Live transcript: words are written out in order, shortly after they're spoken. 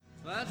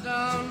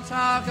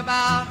talk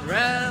about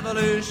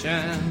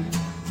revolution.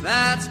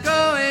 That's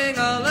going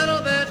a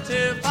little bit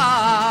too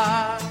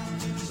far.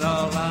 So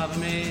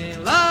love me,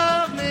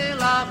 love me,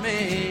 love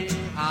me.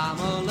 I'm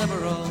a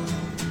liberal.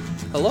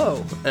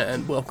 Hello,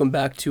 and welcome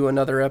back to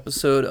another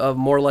episode of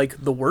More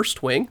Like the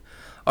Worst Wing,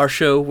 our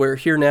show where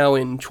here now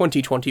in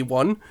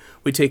 2021,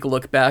 we take a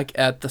look back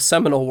at the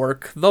seminal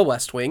work, The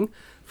West Wing,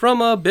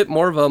 from a bit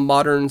more of a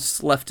modern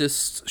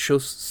leftist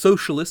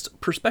socialist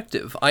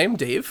perspective. I am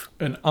Dave.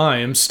 And I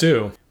am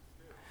Stu.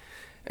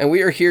 And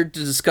we are here to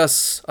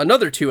discuss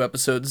another 2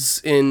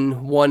 episodes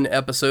in one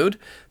episode,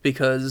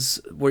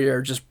 because we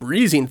are just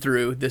breezing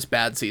through this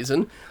bad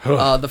season.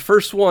 The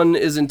first one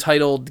is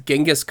entitled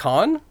Genghis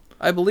Khan,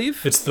 I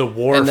believe. It's the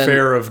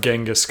warfare of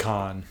Genghis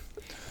Khan.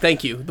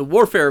 Thank you. The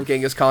warfare of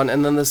Genghis Khan.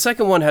 And then the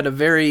second one had a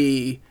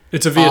very...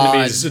 It's a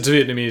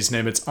Vietnamese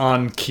name. It's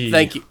An Ki.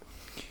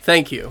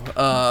 Thank you.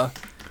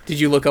 Did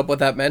you look up what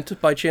that meant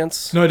by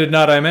chance? No, I did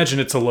not. I imagine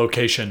it's a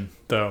location,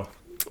 though.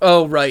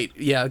 Oh, right.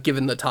 Yeah,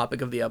 given the topic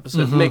of the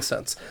episode. Mm-hmm. Makes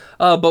sense.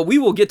 But we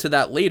will get to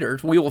that later.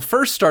 We will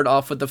first start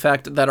off with the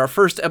fact that our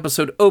first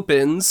episode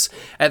opens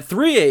at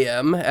 3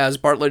 a.m. as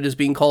Bartlett is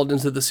being called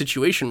into the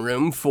Situation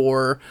Room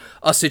for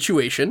a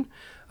situation.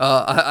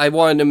 I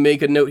wanted to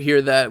make a note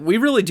here that we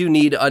really do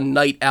need a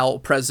night owl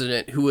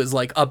president who is,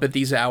 like, up at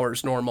these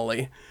hours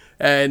normally.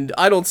 And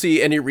I don't see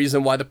any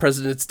reason why the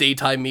president's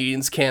daytime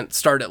meetings can't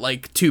start at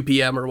like 2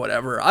 p.m. or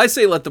whatever. I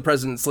say let the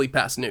president sleep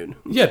past noon.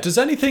 Yeah, does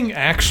anything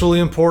actually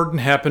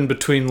important happen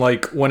between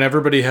like when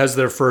everybody has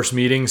their first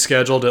meeting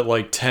scheduled at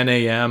like 10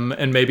 a.m.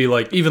 and maybe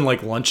like even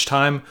like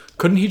lunchtime?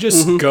 Couldn't he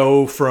just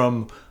go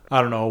from,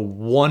 I don't know,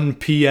 1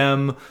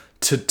 p.m.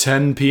 to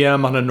 10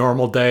 p.m. on a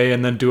normal day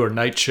and then do a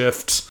night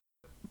shift?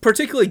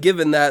 Particularly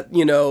given that,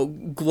 you know,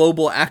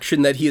 global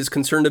action that he is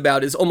concerned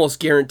about is almost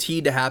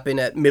guaranteed to happen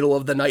at middle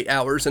of the night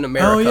hours in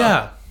America. Oh,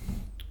 yeah.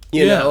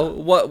 You know,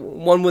 what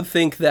one would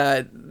think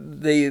that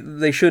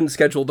they shouldn't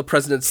schedule the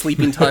president's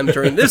sleeping time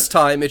during this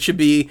time. It should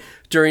be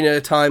during a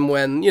time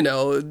when, you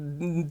know,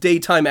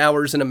 daytime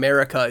hours in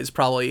America is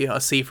probably a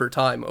safer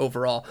time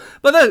overall.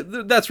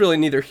 But that's really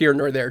neither here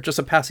nor there. Just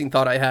a passing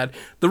thought I had.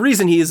 The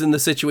reason he is in the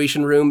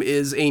Situation Room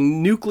is a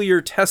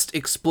nuclear test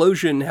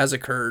explosion has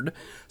occurred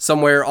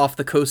somewhere off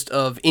the coast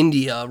of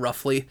India,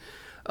 roughly.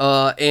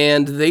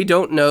 And they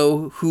don't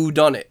know who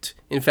done it.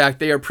 In fact,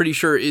 they are pretty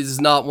sure it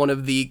is not one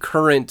of the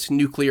current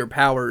nuclear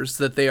powers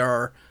that they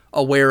are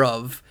aware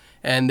of.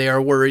 And they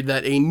are worried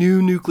that a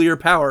new nuclear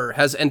power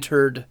has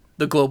entered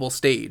the global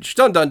stage.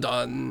 Dun, dun,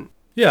 dun.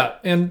 Yeah,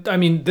 and I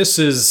mean, this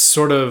is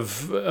sort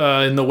of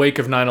in the wake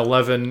of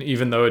 9/11,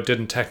 even though it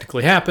didn't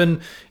technically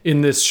happen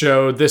in this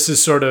show. This is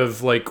sort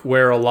of like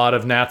where a lot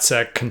of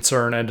NatSec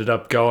concern ended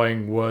up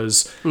going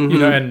was, you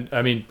know, and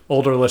I mean,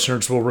 older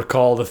listeners will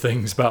recall the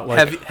things about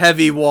like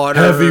heavy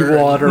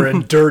water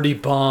and dirty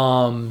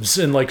bombs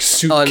and like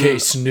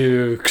suitcase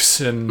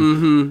nukes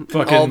and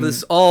fucking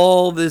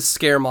all this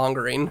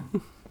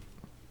scaremongering.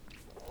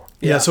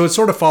 Yeah, so it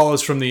sort of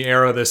follows from the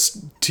era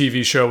this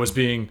TV show was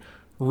being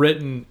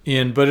written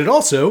in, but it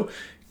also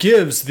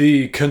gives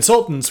the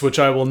consultants, which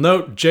I will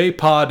note,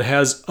 JPod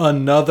has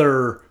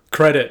another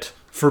credit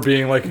for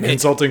being like a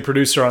consulting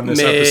producer on this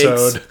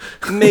episode.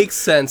 Makes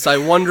sense. I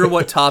wonder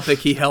what topic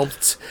he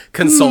helped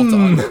consult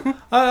on.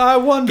 I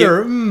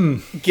wonder.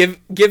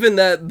 Given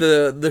that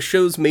the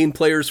show's main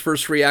player's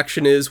first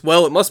reaction is,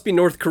 well, it must be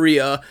North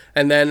Korea,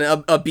 and then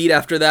a beat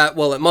after that,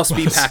 well, it must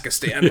be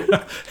Pakistan.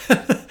 Yeah.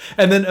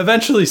 And then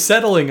eventually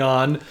settling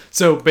on,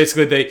 so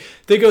basically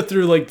they go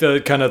through like the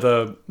kind of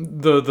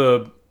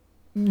the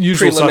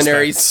usual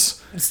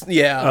suspects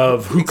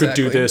of who could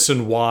do this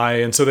and why,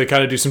 and so they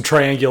kind of do some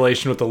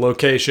triangulation with the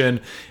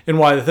location and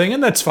why the thing,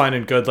 and that's fine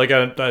and good. Like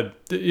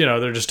you know,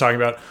 they're just talking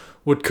about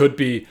what could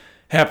be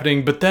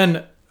happening, but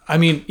then I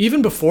mean,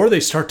 even before they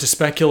start to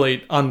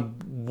speculate on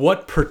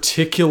what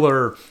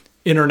particular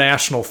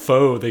international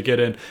foe they get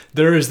in,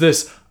 there is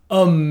this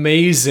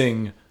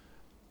amazing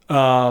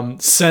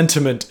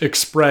sentiment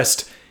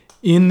expressed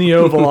in the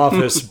Oval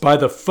Office by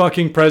the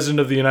fucking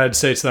President of the United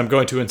States that I'm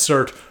going to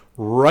insert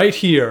right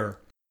here.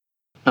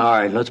 All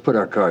right, let's put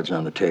our cards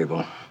on the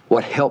table.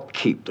 What helped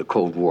keep the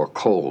Cold War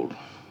cold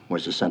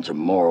was a sense of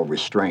moral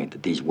restraint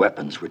that these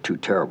weapons were too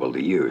terrible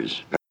to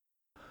use.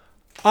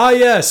 Ah,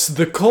 yes,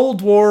 the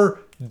Cold War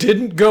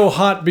didn't go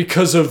hot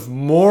because of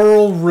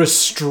moral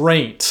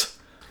restraint.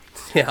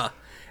 Yeah.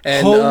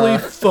 And, holy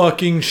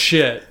fucking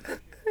shit.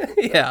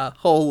 Yeah,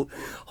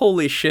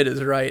 holy shit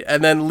is right.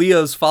 And then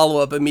Leo's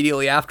follow-up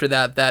immediately after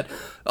that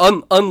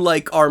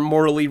unlike our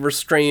morally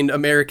restrained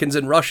Americans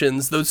and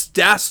Russians, those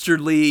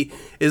dastardly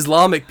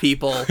Islamic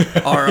people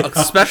are a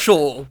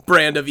special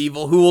brand of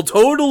evil who will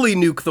totally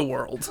nuke the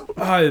world.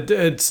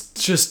 It's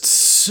just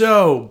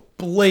so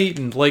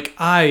blatant. Like,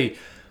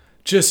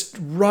 just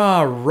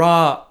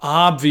raw,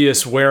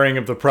 obvious wearing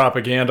of the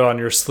propaganda on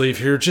your sleeve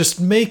here,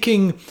 just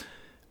making...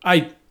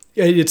 I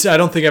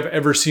don't think I've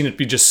ever seen it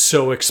be just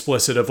so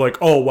explicit of like,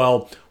 oh,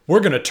 well, we're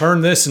going to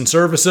turn this in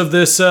service of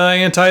this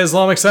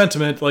anti-Islamic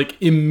sentiment, like,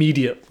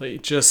 immediately.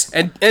 Just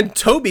And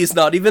Toby's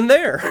not even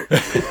there.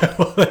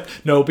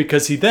 No,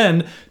 because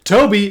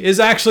Toby is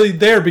actually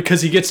there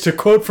because he gets to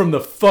quote from the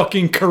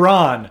fucking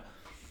Quran.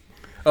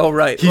 Oh,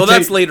 right.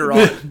 That's later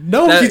on.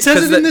 No, he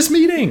says it in this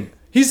meeting.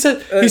 He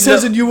says,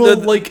 and you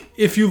will,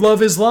 if you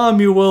love Islam,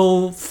 you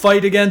will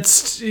fight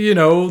against,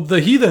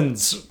 the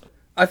heathens.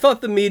 I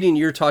thought the meeting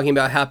you're talking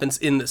about happens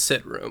in the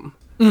sit room.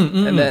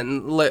 And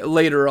then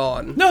later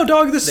on. No,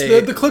 dog,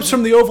 the clips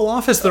from the Oval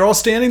Office, they're all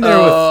standing there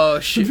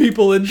with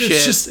people, and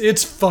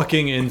it's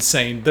fucking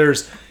insane.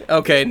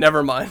 Okay,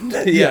 never mind.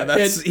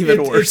 That's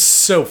even worse. It's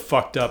so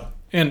fucked up.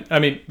 And, I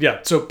mean,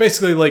 so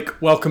basically,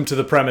 welcome to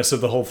the premise of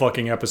the whole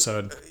fucking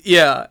episode.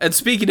 Yeah, and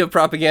speaking of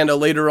propaganda,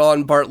 later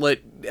on,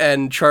 Bartlett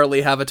and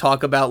Charlie have a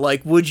talk about,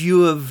 would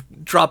you have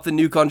dropped the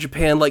nuke on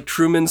Japan like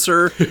Truman,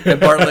 sir? And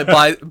Bartlett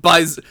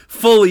buys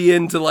fully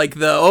into,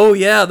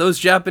 those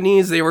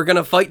Japanese, they were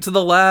gonna fight to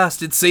the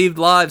last, it saved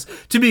lives.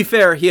 To be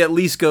fair, he at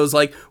least goes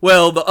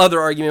the other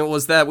argument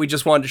was that we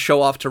just wanted to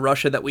show off to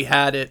Russia that we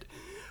had it.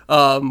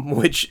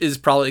 Which is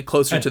probably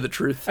closer to the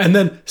truth. And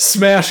then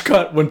smash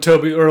cut when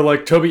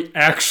Toby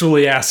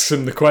actually asks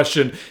him the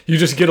question. You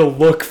just get a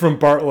look from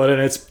Bartlett, and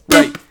it's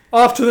right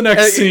off to the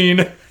next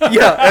scene.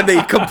 Yeah, and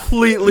they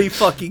completely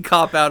fucking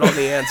cop out on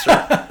the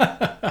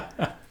answer.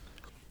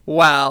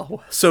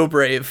 Wow, so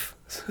brave,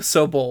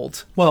 so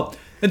bold. Well,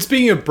 and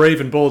speaking of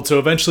brave and bold, so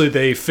eventually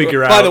they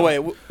figure out... By the way,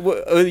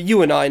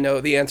 you and I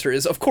know the answer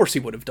is, of course he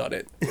would have done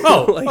it.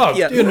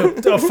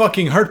 A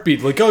fucking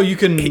heartbeat. You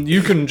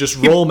can just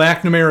roll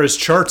McNamara's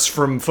charts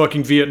from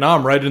fucking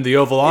Vietnam right into the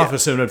Oval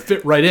Office and it'd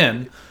fit right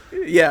in.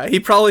 Yeah, he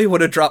probably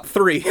would have dropped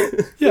 3.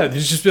 Yeah, you'd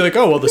just be the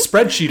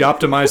spreadsheet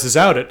optimizes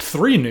out at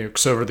 3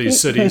 nukes over these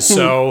cities,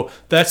 so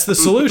that's the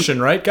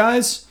solution, right,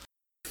 guys?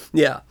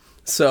 Yeah.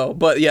 So,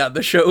 but yeah,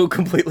 the show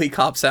completely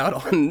cops out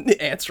on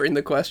answering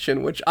the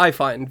question, which I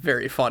find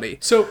very funny.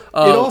 So it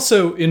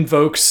also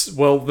invokes,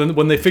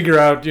 when they figure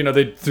out,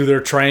 they through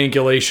their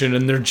triangulation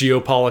and their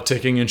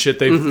geopoliticking and shit,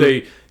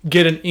 they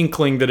get an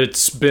inkling that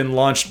it's been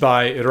launched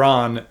by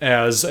Iran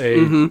as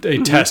a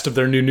test of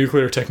their new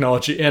nuclear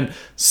technology and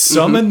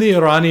summon the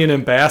Iranian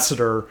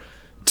ambassador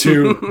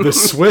to the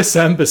Swiss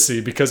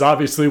embassy because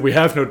obviously we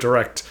have no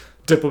direct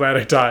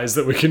diplomatic ties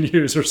that we can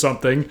use or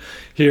something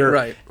here.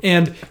 Right.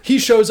 And he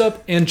shows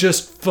up and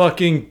just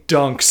fucking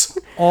dunks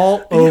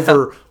all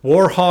over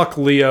Warhawk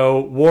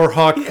Leo,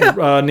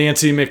 Warhawk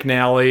Nancy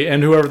McNally,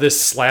 and whoever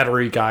this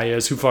Slattery guy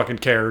is who fucking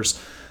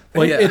cares.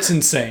 It's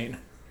insane.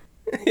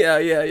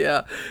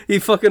 Yeah. He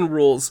fucking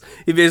rules.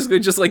 He basically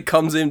just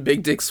comes in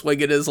big dick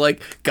swinging is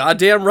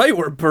goddamn right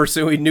we're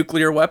pursuing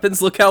nuclear weapons.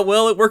 Look how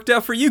well it worked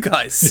out for you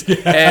guys. Yeah.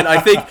 And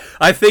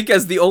I think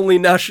as the only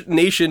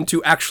nation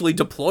to actually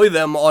deploy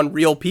them on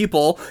real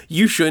people,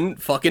 you shouldn't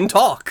fucking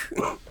talk.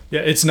 Yeah,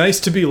 it's nice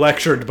to be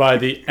lectured by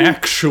the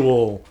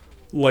actual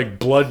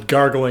blood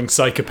gargling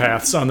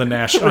psychopaths on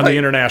the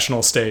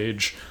international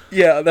stage.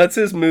 Yeah, that's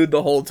his mood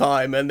the whole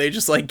time, and they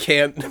just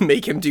can't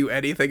make him do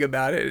anything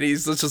about it. And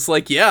he's just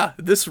yeah,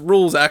 this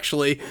rules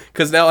actually,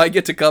 because now I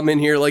get to come in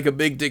here like a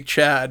big dick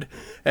Chad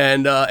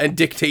and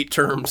dictate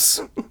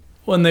terms.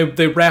 When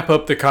they wrap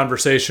up the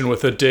conversation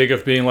with a dig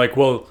of being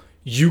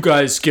you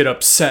guys get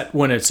upset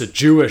when it's a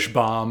Jewish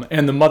bomb,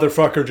 and the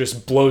motherfucker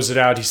just blows it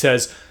out. He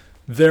says,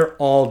 they're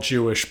all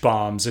Jewish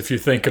bombs if you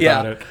think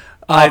about it.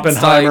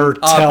 Oppenheimer,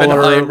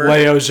 Teller,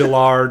 Leo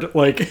Szilard,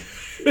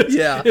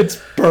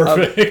 it's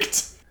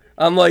perfect.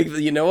 I'm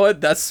you know what?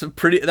 That's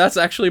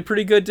actually a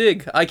pretty good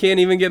dig. I can't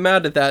even get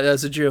mad at that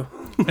as a Jew.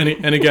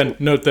 And again,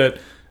 note that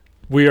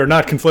we are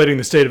not conflating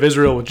the state of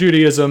Israel with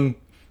Judaism.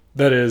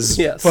 That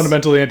is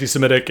fundamentally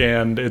anti-Semitic,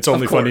 and it's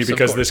only funny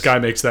because this guy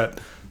makes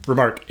that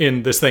remark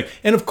in this thing.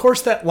 And of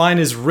course that line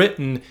is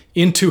written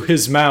into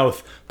his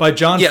mouth by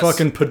John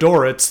fucking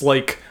Podhoretz,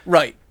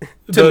 right.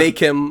 To make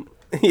him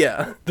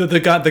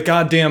the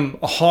goddamn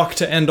hawk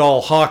to end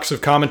all hawks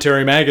of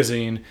Commentary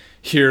Magazine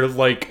here,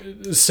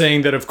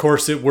 saying that of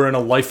course we're in a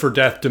life or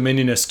death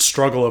dominionist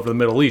struggle over the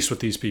Middle East with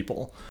these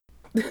people.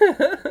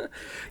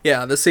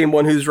 Yeah, the same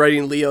one who's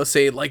writing Leo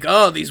saying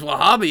oh, these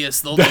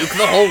Wahhabis, they'll nuke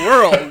the whole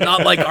world,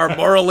 not our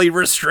morally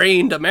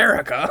restrained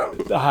America.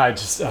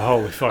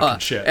 Holy fucking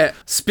shit.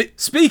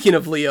 Speaking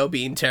of Leo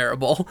being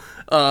terrible,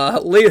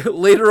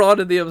 later on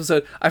in the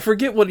episode, I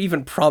forget what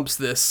even prompts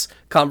this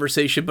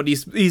conversation, but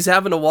he's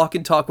having a walk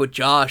and talk with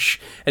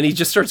Josh, and he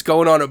just starts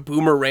going on a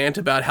boomer rant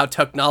about how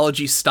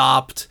technology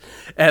stopped,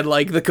 and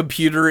the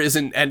computer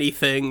isn't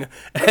anything,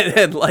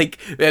 and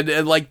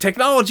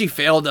technology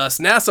failed us,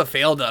 NASA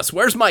failed us,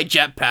 where's my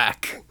jetpack?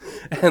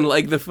 And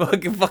the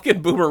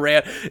fucking boomer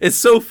rant is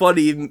so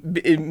funny,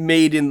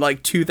 made in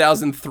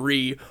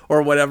 2003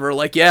 or whatever.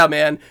 Yeah,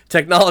 man,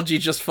 technology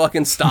just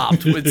fucking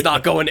stopped. It's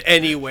not going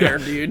anywhere,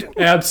 dude.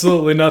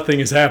 Absolutely nothing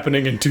is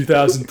happening in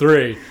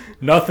 2003.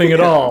 Nothing at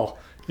all.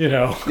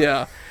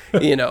 Yeah.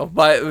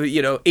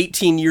 By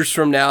 18 years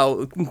from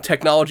now,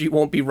 technology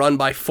won't be run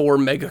by 4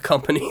 mega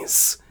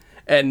companies.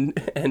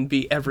 and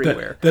be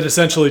everywhere. That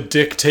essentially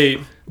dictate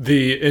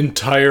the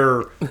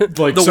entire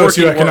like The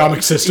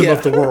socioeconomic system Yeah.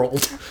 of the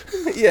world.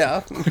 Yeah.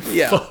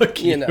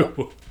 Fuck you.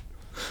 know.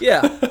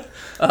 Yeah.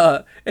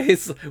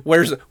 It's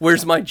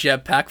where's my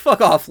jetpack?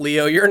 Fuck off,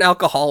 Leo. You're an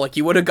alcoholic.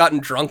 You would have gotten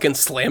drunk and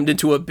slammed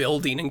into a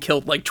building and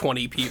killed like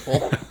 20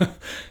 people.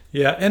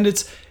 Yeah, and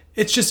it's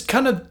just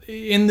kind of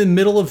in the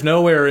middle of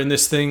nowhere in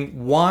this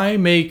thing. Why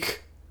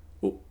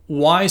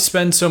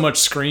spend so much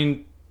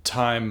screen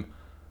time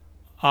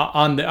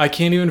on I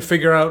can't even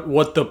figure out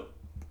what the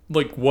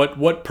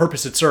what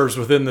purpose it serves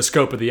within the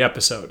scope of the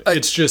episode.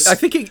 It's just I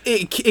think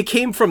it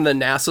came from the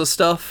NASA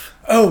stuff.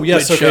 Oh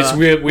yes, which, okay. So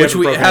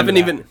we haven't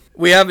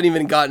haven't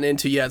even gotten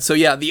into yet. So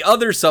yeah, the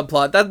other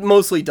subplot that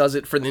mostly does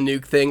it for the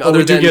nuke thing.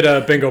 we do get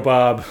a Bingo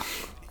Bob.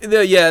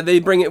 They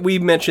bring it. We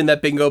mentioned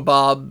that Bingo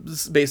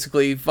Bob's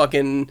basically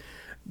fucking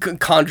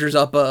conjures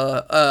up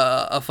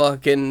a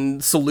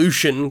fucking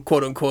solution,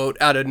 quote unquote,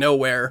 out of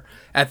nowhere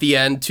at the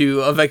end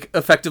to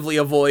effectively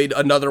avoid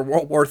another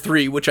World War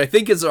III, which I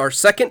think is our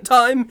second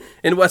time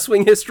in West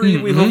Wing history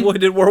we've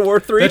avoided World War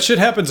III. That shit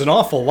happens an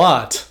awful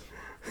lot.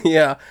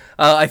 Yeah.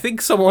 I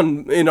think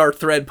someone in our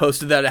thread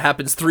posted that it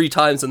happens 3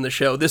 times in the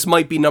show. This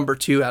might be number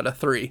 2 out of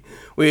 3.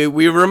 We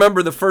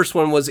remember the first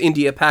one was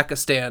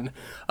India-Pakistan,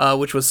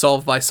 which was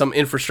solved by some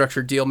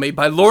infrastructure deal made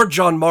by Lord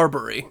John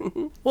Marbury.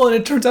 Well, and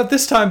it turns out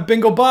this time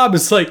Bingo Bob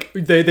is like,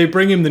 they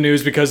bring him the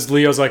news because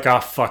Leo's like,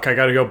 fuck, I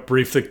gotta go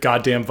brief the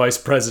goddamn vice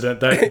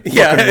president. That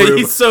yeah,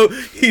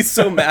 he's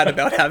so mad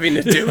about having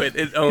to do it.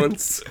 It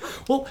owns.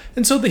 Well,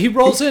 and so he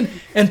rolls in,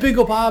 and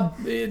Bingo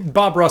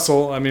Bob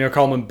Russell, I mean, I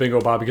call him Bingo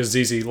Bob because it's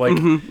easy, like,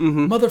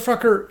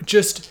 motherfucker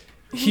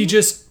he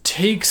just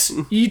takes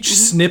each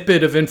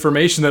snippet of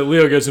information that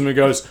Leo gives him and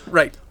goes,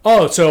 right.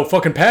 Oh, so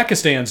fucking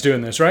Pakistan's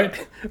doing this,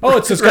 right? Oh,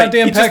 it's those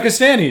goddamn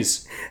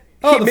Pakistanis.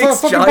 Oh, the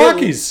fucking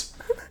Pakis.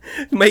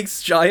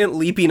 Makes giant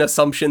leaping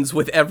assumptions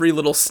with every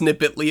little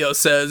snippet Leo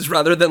says,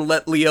 rather than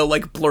let Leo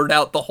like blurt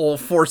out the whole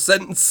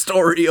 4-sentence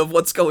story of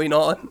what's going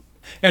on.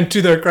 And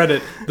to their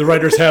credit, the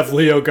writers have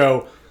Leo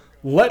go,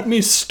 let me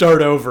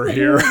start over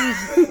here.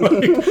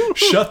 Like,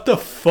 shut the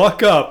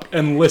fuck up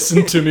and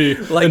listen to me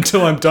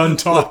until I'm done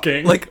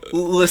talking. Like,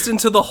 listen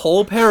to the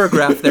whole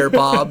paragraph there,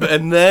 Bob,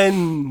 and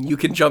then you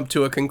can jump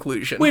to a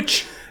conclusion.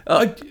 Which,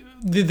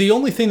 the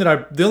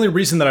only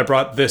reason that I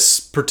brought this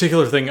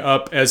particular thing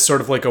up as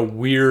sort of like a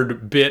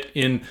weird bit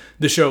in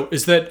the show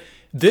is that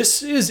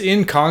this is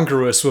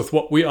incongruous with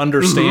what we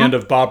understand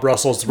of Bob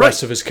Russell's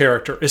rest of his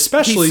character,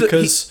 especially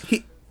because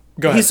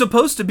he's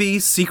supposed to be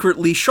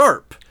secretly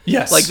sharp.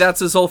 Yes. Like,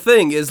 that's his whole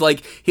thing, is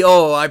like,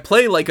 I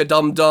play like a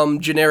dumb,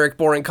 generic,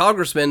 boring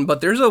congressman,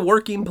 but there's a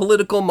working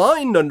political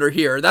mind under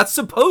here. That's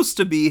supposed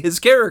to be his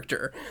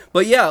character.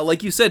 But yeah,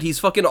 like you said, he's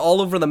fucking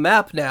all over the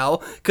map now,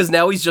 because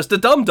now he's just a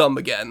dum-dum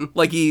again,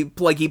 like he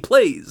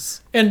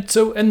plays. And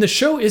the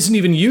show isn't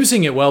even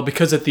using it well,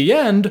 because at the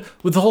end,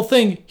 with the whole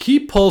thing, he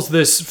pulls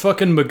this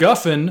fucking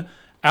MacGuffin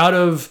out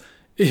of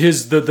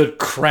the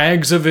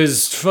crags of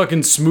his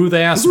fucking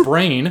smooth-ass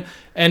brain,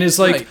 and is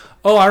like, right.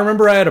 Oh, I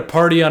remember I had a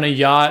party on a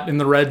yacht in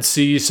the Red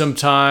Sea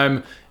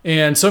sometime,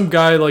 and some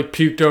guy like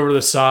puked over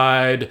the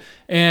side,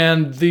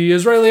 and the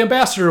Israeli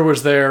ambassador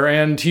was there,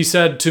 and he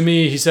said to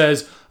me, he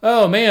says,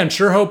 oh man,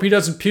 sure hope he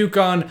doesn't puke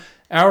on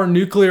our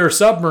nuclear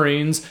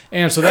submarines,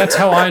 and so that's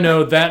how I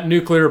know that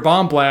nuclear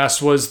bomb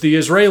blast was the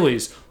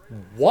Israelis.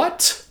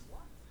 What?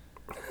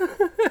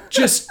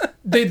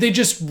 They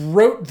just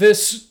wrote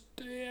this.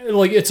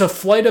 Like, it's a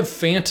flight of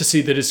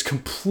fantasy that is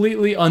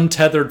completely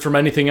untethered from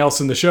anything else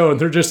in the show, and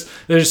they're just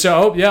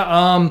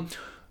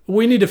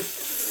we need to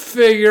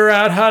figure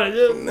out how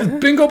to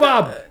Bingo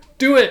Bob,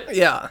 do it.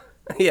 Yeah,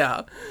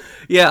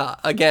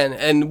 again,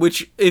 and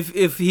which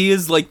if he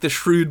is like the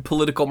shrewd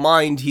political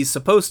mind he's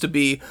supposed to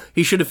be,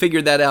 he should have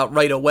figured that out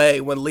right away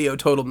when Leo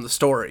told him the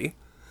story.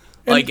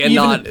 And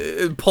not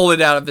pull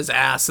it out of his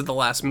ass at the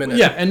last minute.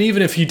 Yeah, and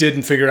even if he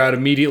didn't figure it out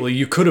immediately,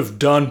 you could have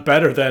done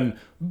better than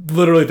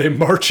literally they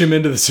march him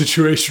into the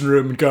Situation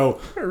Room and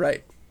go,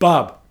 right,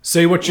 Bob,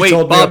 say what you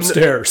told me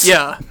upstairs.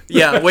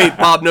 Yeah, wait,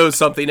 Bob knows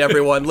something,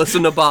 everyone.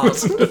 Listen to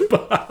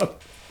Bob.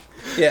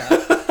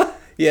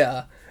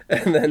 Yeah.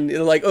 And then,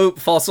 like,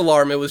 false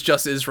alarm, it was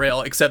just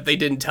Israel, except they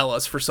didn't tell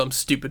us for some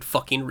stupid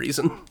fucking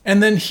reason.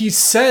 And then he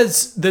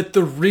says that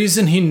the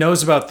reason he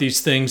knows about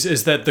these things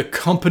is that the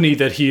company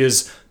that he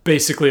is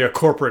basically a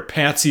corporate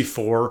patsy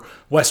for,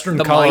 Western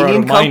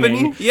Colorado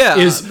Mining,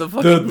 is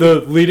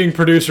the leading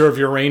producer of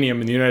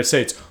uranium in the United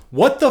States.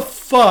 What the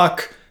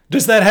fuck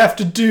does that have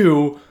to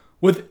do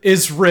with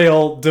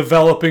Israel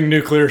developing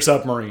nuclear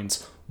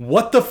submarines?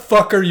 What the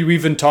fuck are you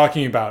even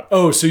talking about?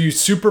 Oh, so you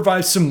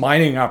supervise some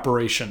mining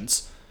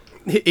operations.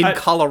 In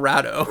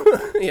Colorado.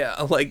 Yeah,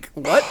 like,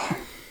 what?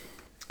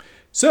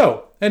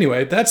 So,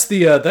 anyway, that's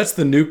the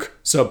nuke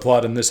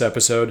subplot in this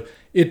episode.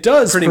 It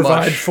does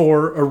provide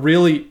for a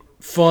really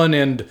fun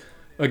and,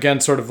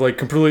 again, sort of like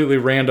completely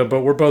random,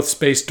 but we're both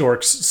space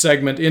dorks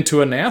segment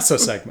into a NASA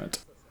segment.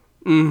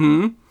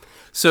 Mm-hmm.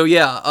 So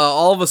yeah,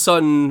 all of a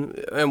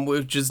sudden, and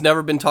which has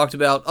never been talked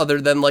about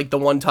other than like the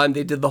one time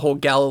they did the whole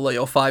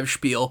Galileo 5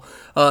 spiel,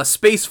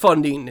 space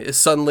funding is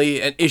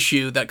suddenly an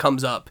issue that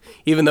comes up.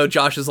 Even though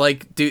Josh is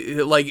like,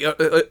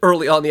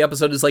 early on in the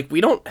episode is like,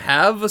 we don't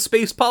have a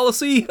space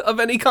policy of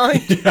any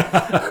kind.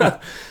 Yeah.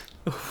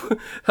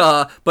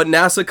 But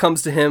NASA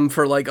comes to him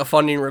for like a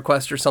funding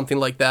request or something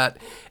like that.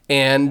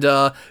 And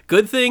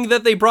good thing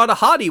that they brought a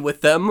hottie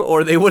with them,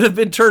 or they would have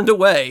been turned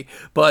away.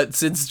 But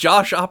since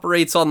Josh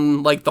operates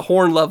on like the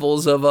horn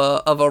levels of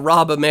a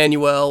Rob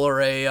Emanuel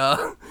or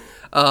a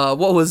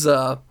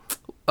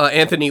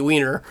Anthony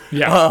Weiner.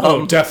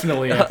 Yeah,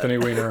 definitely Anthony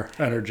Weiner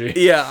energy.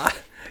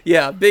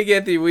 Yeah, big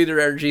Anthony Weiner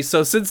energy.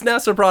 So since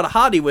NASA brought a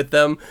hottie with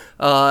them,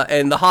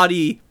 and the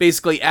hottie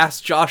basically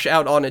asked Josh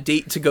out on a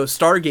date to go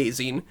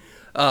stargazing,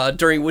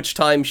 during which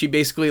time she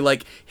basically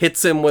like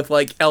hits him with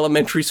like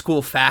elementary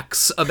school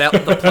facts about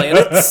the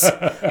planets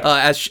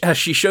as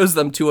she shows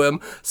them to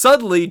him.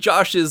 Suddenly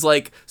Josh is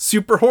like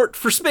super horny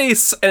for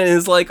space and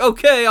is like,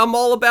 okay, I'm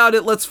all about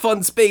it, let's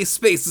fund space.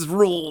 Space is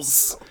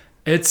rules.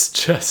 It's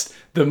just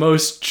the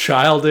most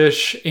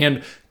childish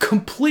and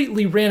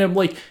completely random.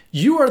 Like,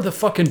 you are the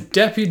fucking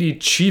deputy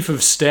chief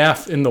of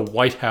staff in the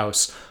White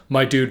House,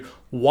 my dude.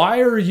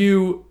 Why are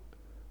you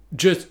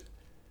just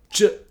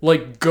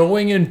like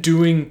going and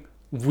doing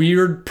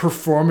weird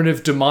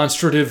performative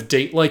demonstrative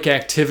date-like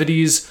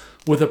activities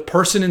with a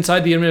person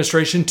inside the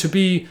administration to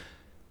be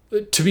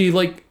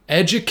like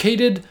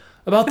educated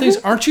about things?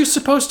 Aren't you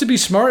supposed to be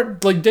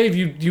smart? Like, Dave,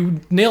 you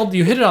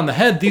hit it on the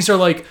head. These are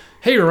like,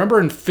 hey, remember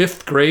in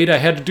 5th grade I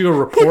had to do a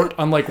report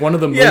on like one of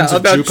the moons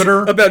of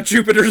Jupiter? About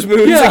Jupiter's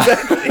moons,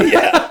 exactly.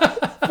 Yeah.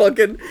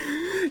 Fucking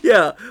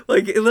yeah,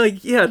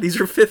 like yeah, these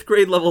are 5th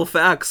grade level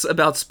facts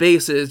about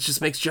space. It just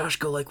makes Josh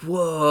go like,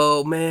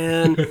 "Whoa,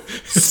 man,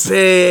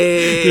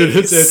 space!" Dude,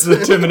 it's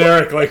the Tim and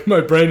Eric. Like, my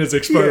brain is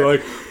exploding.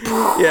 Like,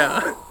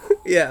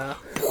 yeah.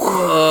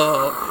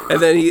 Whoa. And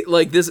then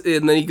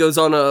he goes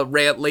on a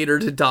rant later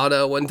to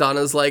Donna when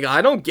Donna's like,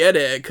 "I don't get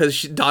it,"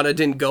 because Donna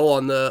didn't go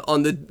on the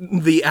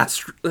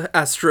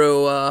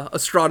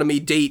astronomy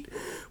date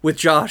with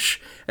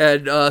Josh,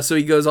 and so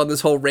he goes on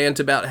this whole rant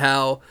about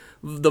how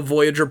the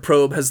Voyager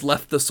probe has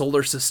left the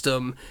solar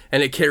system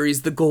and it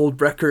carries the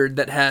gold record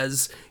that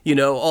has,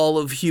 all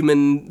of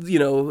human,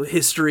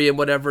 history and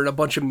whatever, and a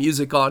bunch of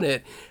music on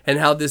it, and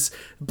how this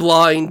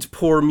blind,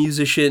 poor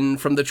musician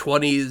from the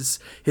 20s,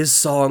 his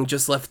song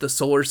just left the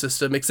solar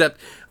system,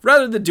 except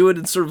rather than do it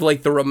in sort of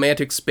like the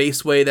romantic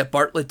space way that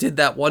Bartlett did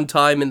that one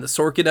time in the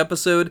Sorkin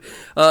episode,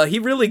 he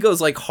really goes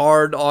like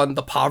hard on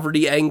the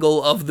poverty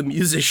angle of the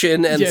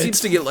musician and seems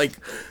to get like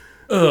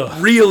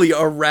really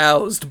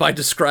aroused by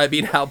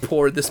describing how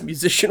poor this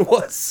musician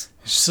was.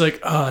 It's just like,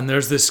 and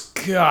there's this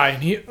guy,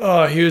 and he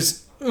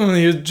was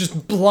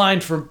just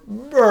blind from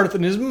birth,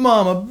 and his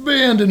mom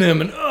abandoned him,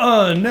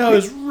 and now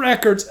his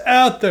record's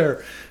out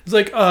there. It's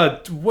like,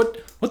 what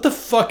the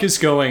fuck is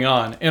going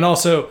on? And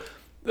also,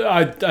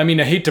 I mean,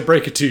 I hate to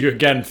break it to you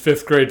again,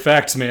 5th grade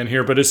facts man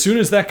here, but as soon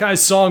as that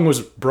guy's song was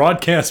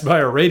broadcast by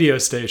a radio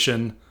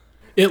station,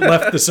 it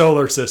left the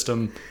solar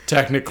system,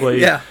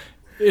 technically. Yeah.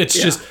 It's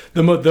just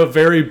the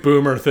very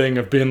boomer thing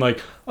of being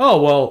like,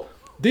 oh, well,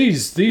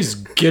 these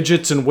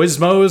gadgets and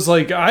Wizmos,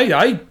 like,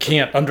 I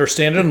can't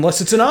understand it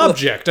unless it's an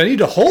object. I need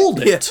to hold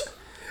it.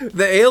 Yeah.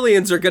 The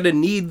aliens are going to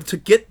need to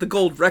get the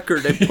gold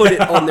record and put it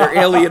on their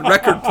alien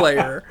record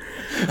player.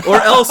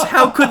 Or else,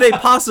 how could they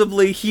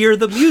possibly hear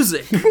the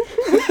music?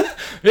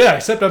 Yeah,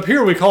 except up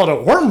here we call it a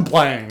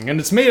wormplang, and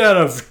it's made out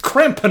of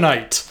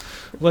cramponite.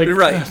 Like,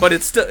 right, but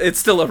it's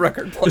still a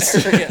record player.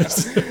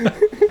 Yes.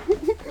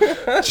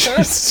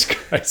 Jesus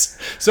Christ.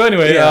 So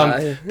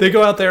anyway, they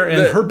go out there,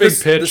 and her big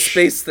pitch... The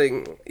space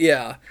thing,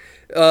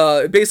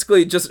 it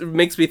basically just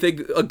makes me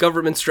think a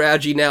government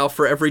strategy now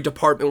for every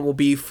department will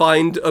be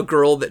find a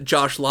girl that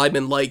Josh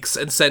Lyman likes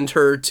and send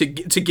her to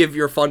give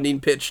your funding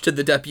pitch to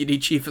the deputy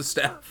chief of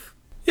staff.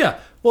 Yeah,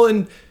 well,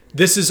 and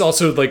this is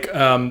also like,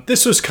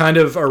 this was kind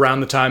of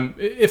around the time,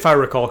 if I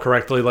recall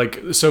correctly, like,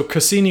 so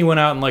Cassini went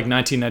out in like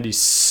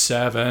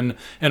 1997,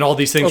 and all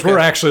these things were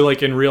actually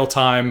like in real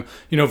time.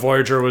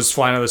 Voyager was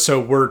flying on this, so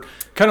we're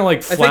kind of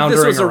like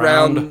floundering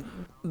around. I think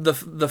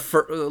this was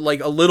around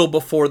like a little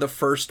before the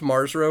first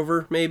Mars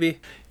rover, maybe.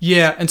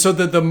 Yeah, and so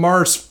the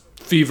Mars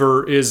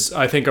fever is,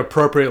 I think,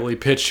 appropriately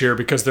pitched here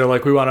because they're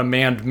like, we want a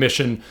manned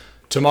mission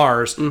to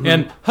Mars,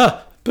 and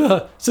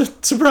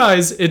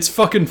surprise, it's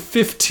fucking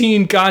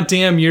 15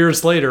 goddamn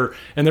years later,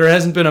 and there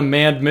hasn't been a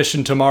manned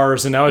mission to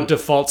Mars, and now it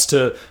defaults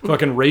to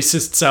fucking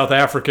racist South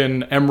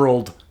African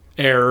emerald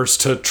heirs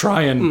to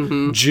try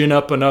and gin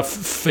up enough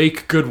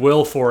fake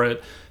goodwill for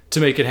it to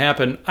make it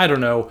happen. I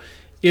don't know.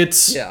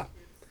 It's... Yeah.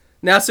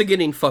 NASA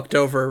getting fucked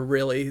over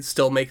really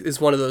still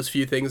is one of those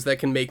few things that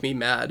can make me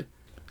mad.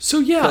 So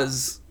yeah,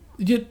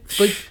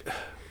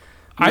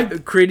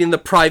 creating the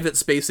private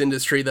space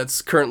industry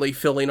that's currently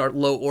filling our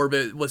low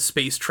orbit with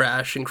space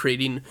trash and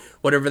creating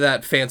whatever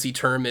that fancy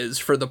term is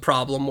for the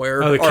problem where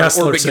the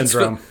Kessler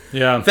syndrome.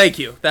 Yeah. Thank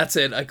you. That's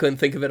it. I couldn't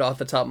think of it off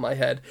the top of my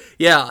head.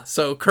 Yeah.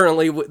 So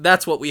currently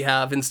that's what we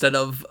have instead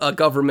of a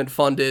government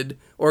funded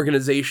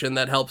organization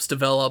that helps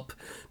develop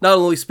not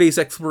only space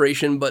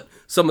exploration, but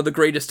some of the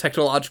greatest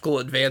technological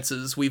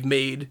advances we've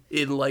made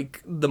in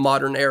like the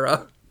modern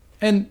era.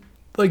 And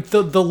like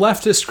the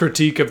leftist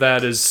critique of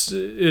that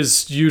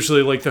is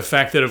usually like the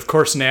fact that of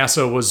course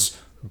NASA was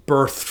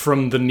birthed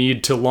from the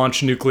need to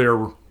launch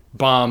nuclear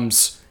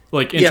bombs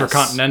like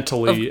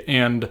intercontinentally. Yes,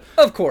 and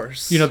of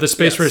course, the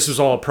space race was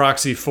all a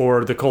proxy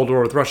for the Cold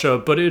War with Russia,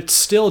 but it's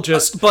still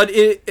just but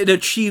it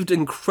achieved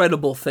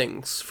incredible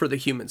things for the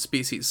human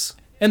species.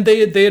 And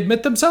they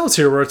admit themselves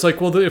here where it's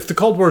like, well, if the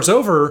Cold War's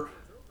over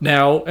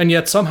now, and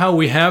yet somehow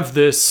we have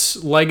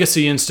this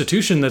legacy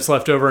institution that's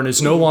left over and is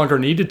no longer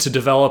needed to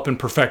develop and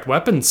perfect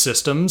weapons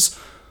systems,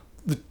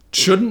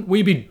 shouldn't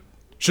we be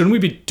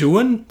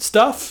doing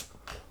stuff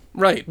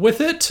with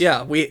it?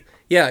 Yeah,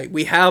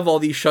 we have all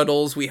these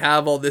shuttles, we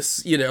have all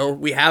this,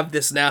 we have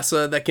this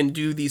NASA that can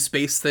do these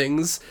space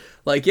things.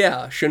 Like,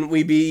 yeah, shouldn't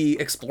we be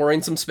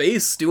exploring some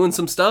space, doing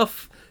some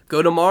stuff?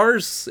 Go to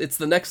Mars, it's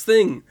the next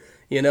thing,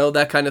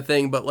 that kind of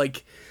thing. But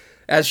like,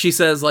 as she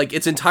says, like,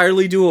 it's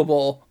entirely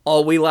doable.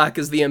 All we lack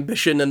is the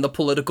ambition and the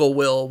political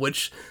will,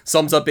 which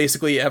sums up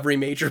basically every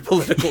major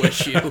political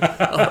issue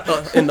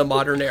in the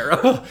modern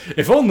era.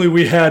 If only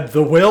we had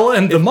the will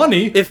and the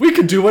money, if we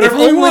could do whatever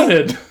we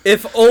wanted.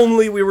 If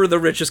only we were the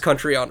richest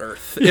country on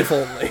Earth. If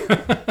only.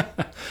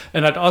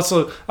 And I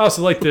also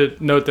like to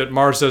note that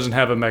Mars doesn't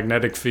have a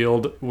magnetic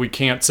field. We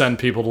can't send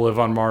people to live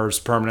on Mars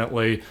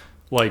permanently.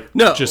 Like,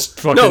 just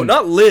fucking... No,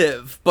 not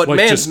live, but like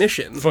man's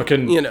mission.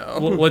 Fucking,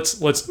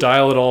 let's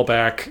dial it all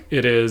back.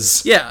 It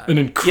is an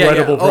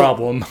incredible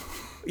problem.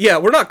 Yeah,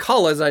 we're not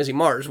colonizing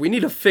Mars. We need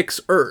to fix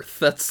Earth.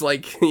 That's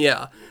like,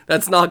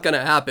 that's not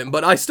gonna happen.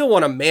 But I still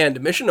want a manned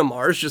mission to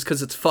Mars just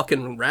because it's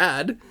fucking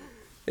rad.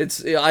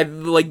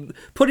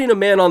 Putting a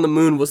man on the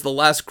moon was the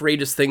last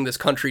greatest thing this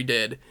country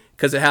did.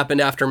 Because it happened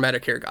after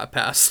Medicare got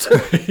passed.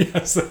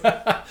 Yes,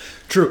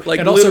 true. Like,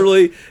 and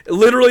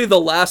literally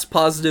the last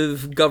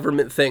positive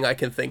government thing I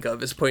can think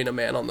of is putting a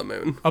man on the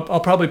moon.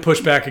 I'll probably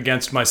push back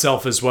against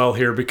myself as well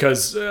here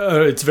because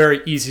it's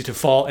very easy to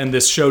fall, and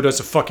this show does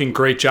a fucking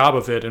great job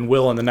of it, and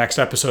will in the next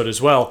episode as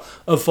well,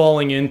 of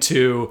falling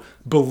into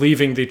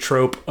believing the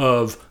trope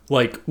of,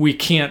 like, we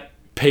can't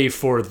pay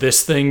for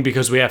this thing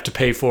because we have to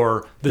pay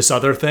for this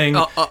other thing.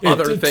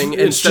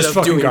 Instead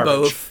of doing garbage.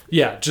 Both.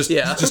 Yeah,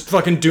 just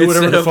fucking do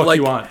whatever the fuck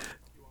you want.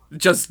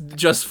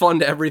 Just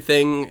fund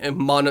everything and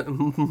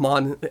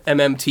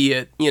MMT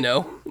it,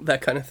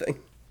 that kind of thing.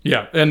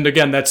 Yeah, and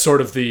again, that's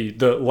sort of the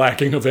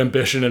lacking of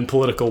ambition and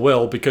political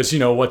will because,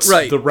 what's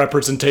the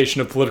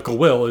representation of political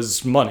will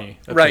is money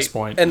at this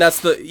point. And that's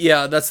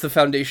the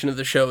foundation of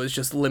the show, is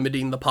just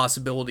limiting the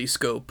possibility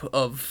scope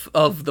of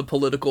the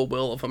political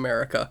will of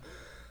America.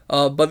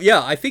 But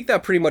yeah, I think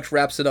that pretty much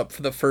wraps it up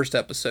for the first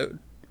episode.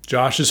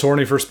 Josh is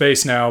horny for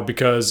space now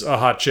because a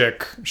hot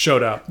chick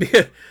showed up.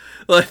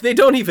 Like, they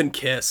don't even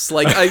kiss.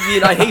 Like, I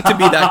mean, I hate to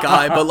be that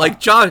guy, but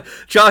like,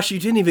 Josh, you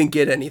didn't even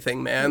get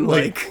anything, man.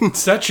 Like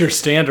set your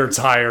standards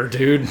higher,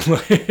 dude.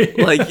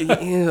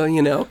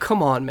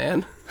 Come on,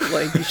 man.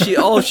 Like,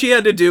 all she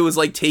had to do was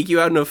like take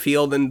you out in a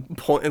field and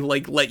point and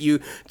like let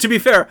you. To be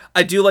fair,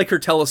 I do like her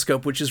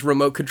telescope, which is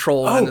remote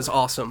controlled and is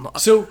awesome.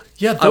 So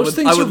yeah, those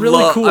things are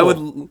really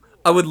cool.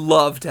 I would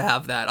love to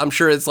have that. I'm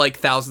sure it's like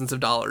thousands of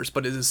dollars,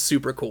 but it is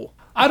super cool.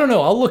 I don't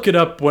know. I'll look it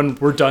up when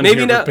we're done here.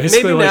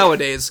 Maybe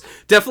nowadays.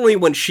 Definitely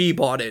when she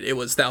bought it, it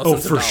was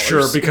thousands of dollars. Oh, for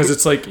sure. Because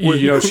it's like,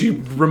 she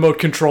remote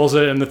controls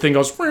it and the thing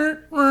goes...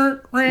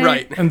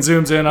 Right. And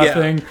zooms in on a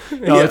thing.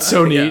 It's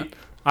so neat. Yeah.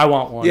 I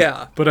want one.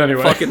 Yeah. But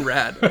anyway. Fucking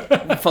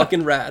rad.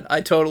 Fucking rad. I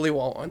totally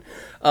want one.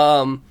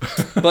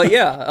 But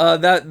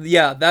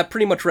that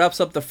pretty much wraps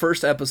up the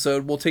first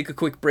episode. We'll take a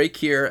quick break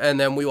here, and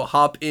then we will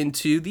hop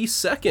into the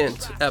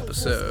second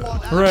episode.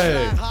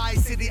 Hooray! High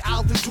city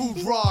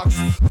altitude rocks.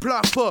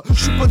 Pleure pas,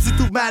 je suis pas du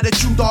tout mad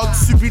at you, dog.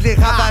 Subis les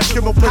ravages que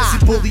mon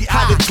petit bully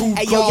attitude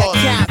Hey yo, you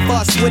can't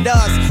fuss with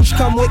us. J'suis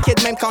comme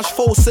wicked même quand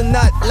j'fausse une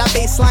note. La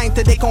baseline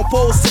te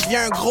décompose, tu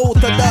deviens un gros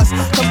todos.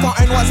 Comme quand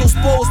un oiseau se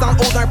pose dans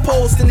le haut d'un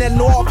poste, une aile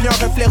noire puis un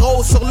reflet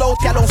rose sur l'autre,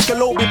 qu'allonge que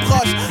l'aube est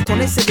proche. Ton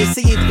essai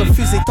d'essayer de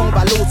refuser tombe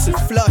à l'autre, tu le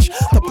flushes.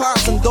 T'as peur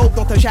d'une dope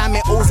dont t'as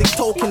jamais osé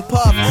token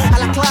puff.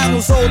 Alaclair, nous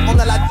autres, on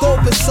a la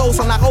dope sauce.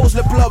 On arrose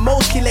le plat,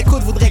 most qui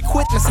l'écoute voudrait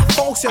quit, mais ça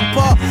fonctionne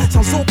pas.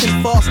 Sans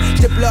aucune force,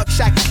 j'débloque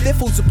chaque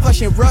défaut du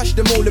prochain rush.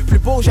 De mots le plus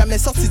beau, jamais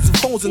sorti du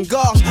fond d'une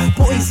gorge.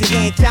 Poésie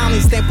réincarne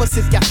et c'est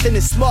impossible car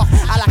finisse mort.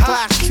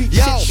 Alaclair, street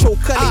shit, show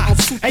collé en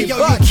dessous tes yo,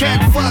 you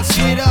can't fuss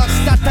with us.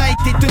 Ta tête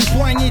est une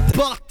poignée de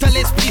porte. T'as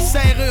l'esprit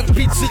serrure,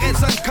 puis tu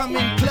résonnes comme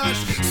une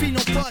cloche. Suis nos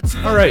pas, tu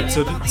Alright,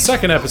 so the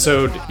second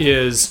episode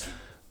is,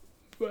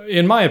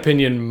 in my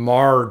opinion,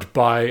 marred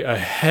by a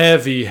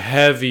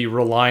heavy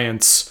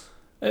reliance,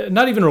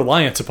 not even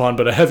reliance upon,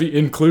 but a heavy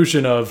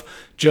inclusion of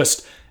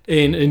just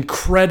an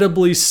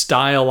incredibly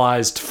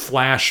stylized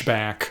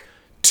flashback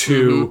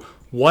to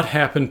what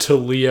happened to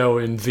Leo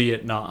in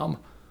Vietnam.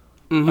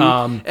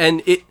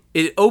 And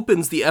it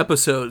opens the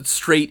episode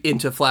straight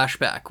into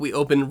flashback. We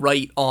open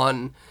right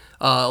on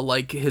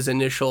like his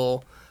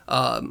initial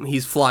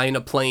he's flying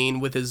a plane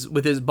with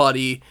his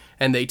buddy,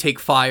 and they take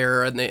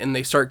fire and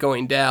they start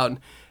going down.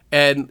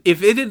 And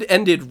if it had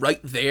ended right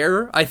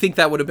there, I think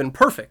that would have been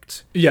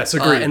perfect. Yes,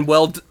 agreed. And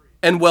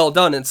well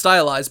done and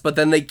stylized. But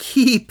then they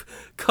keep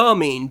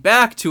coming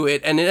back to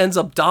it, and it ends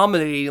up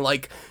dominating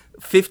like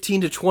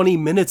 15 to 20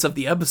 minutes of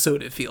the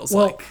episode, it feels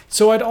like.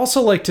 So I'd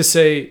also like to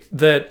say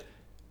that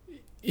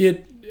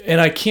I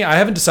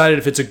haven't decided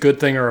if it's a good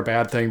thing or a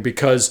bad thing,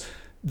 because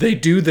they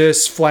do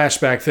this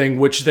flashback thing,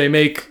 which they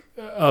make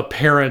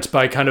apparent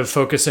by kind of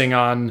focusing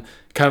on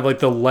kind of like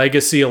the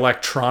legacy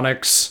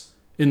electronics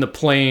in the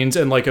planes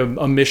and like a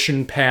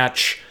mission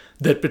patch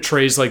that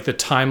betrays like the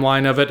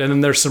timeline of it. And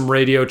then there's some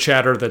radio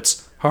chatter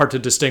that's hard to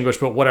distinguish,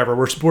 but whatever.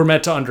 We're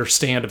meant to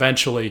understand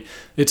eventually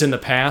it's in the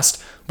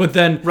past. But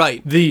then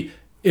the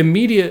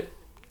immediate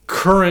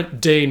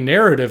current day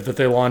narrative that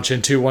they launch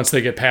into once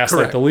they get past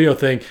like the Leo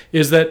thing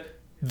is that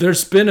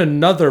there's been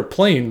another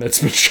plane that's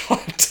been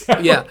shot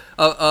down. Yeah,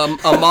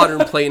 a modern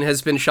plane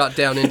has been shot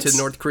down into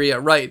North Korea,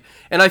 right.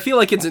 And I feel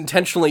like it's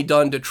intentionally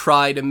done to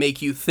try to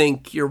make you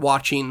think you're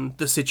watching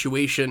the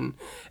situation,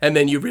 and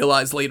then you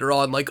realize later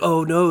on, like,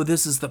 oh no,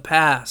 this is the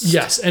past.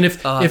 Yes, and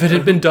if it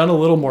had been done a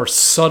little more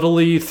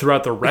subtly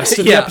throughout the rest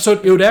of the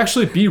episode, it would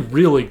actually be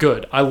really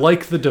good. I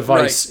like the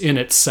device in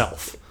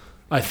itself,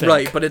 I think.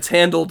 Right, but it's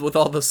handled with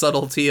all the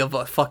subtlety of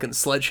a fucking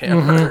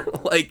sledgehammer.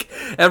 Like,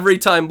 every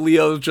time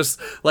Leo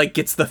just, like,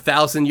 gets the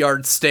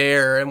 1,000-yard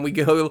stare, and we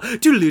go,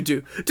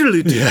 doodle-doo,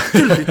 doodle-doo,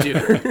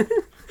 doodle-doo.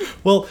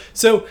 Well,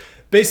 so,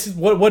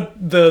 basically, what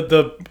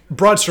the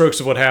broad strokes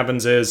of what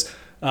happens is,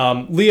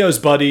 Leo's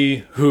buddy,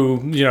 who,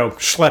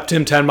 schlepped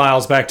him 10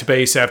 miles back to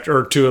base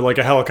to, like,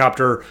 a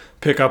helicopter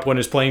pickup when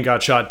his plane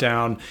got shot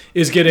down,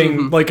 is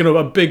getting, like,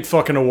 a big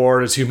fucking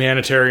award as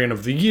Humanitarian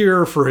of the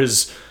Year for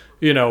his...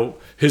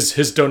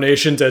 his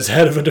donations as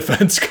head of a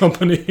defense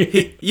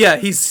company.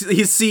 He's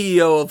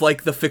CEO of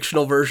like the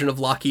fictional version of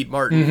Lockheed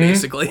Martin,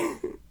 basically.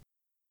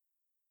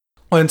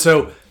 And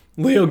so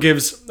Leo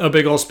gives a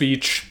big old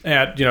speech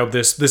at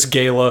this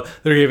gala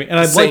they're giving,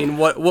 and saying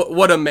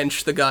what a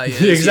mensch the guy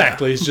is.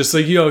 Exactly, he's just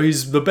like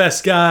he's the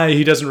best guy.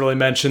 He doesn't really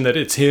mention that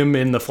it's him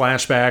in the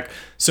flashback,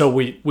 so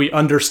we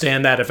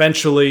understand that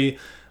eventually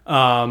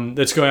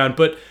that's going on.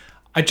 But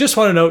I just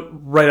want to note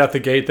right out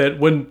the gate that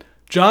when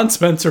John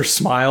Spencer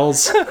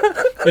smiles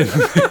in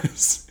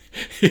this,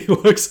 he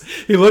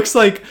looks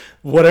like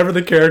whatever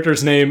the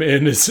character's name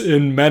in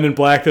Men in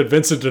Black that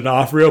Vincent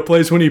D'Onofrio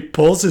plays when he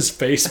pulls his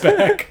face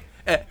back.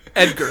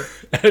 Edgar.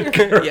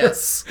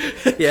 Yes.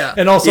 Yeah.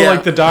 And also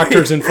like the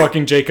doctors in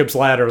fucking Jacob's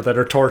Ladder that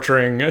are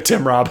torturing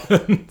Tim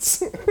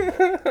Robbins.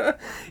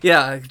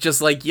 Yeah,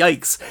 just like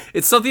yikes.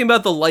 It's something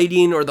about the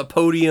lighting or the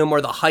podium or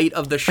the height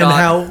of the shot. And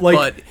how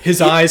like his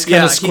eyes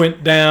kind of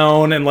squint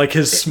down and like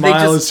his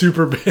smile is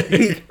super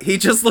big. He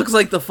just looks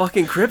like the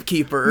fucking Crypt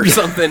Keeper or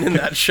something in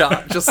that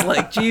shot. Just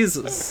like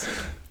Jesus.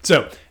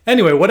 So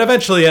anyway, what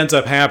eventually ends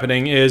up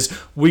happening is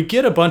we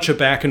get a bunch of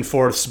back and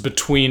forths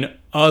between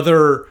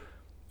other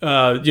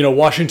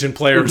Washington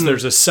players.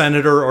 There's a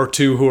senator or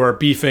two who are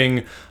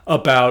beefing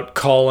about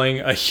calling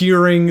a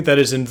hearing that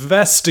is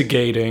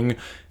investigating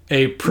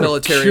a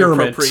military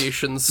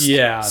appropriations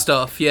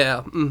stuff.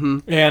 Yeah.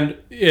 And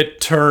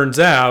it turns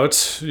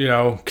out,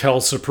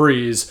 quelle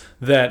surprise,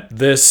 that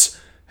this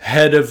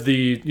head of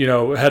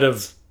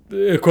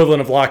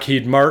equivalent of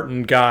Lockheed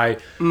Martin guy,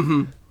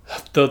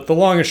 the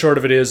long and short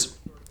of it is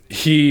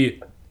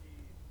he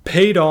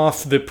paid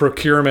off the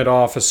procurement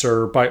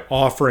officer by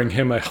offering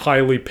him a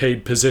highly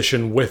paid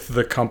position with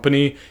the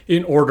company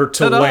in order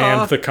to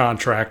land the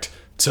contract.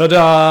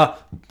 Ta-da!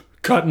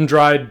 Cut and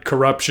dried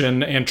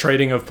corruption and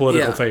trading of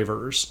political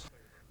favors.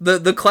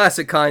 The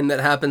classic kind that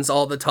happens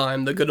all the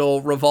time, the good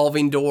old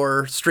revolving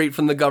door straight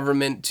from the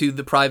government to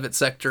the private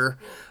sector,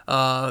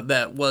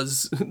 that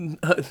was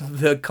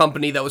the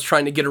company that was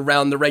trying to get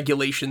around the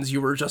regulations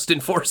you were just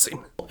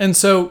enforcing. And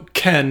so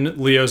Ken,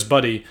 Leo's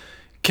buddy,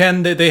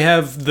 they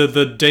have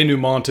the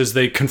denouement as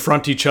they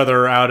confront each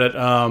other out at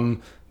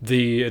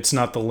it's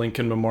not the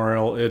Lincoln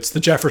Memorial, it's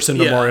the Jefferson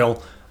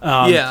Memorial.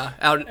 Out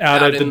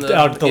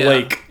at the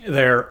lake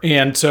there,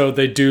 and so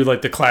they do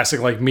like the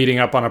classic like meeting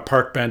up on a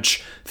park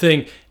bench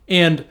thing,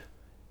 and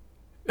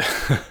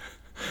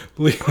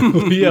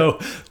Leo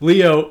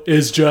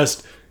is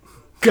just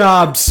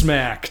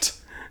gobsmacked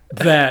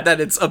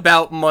that it's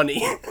about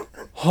money.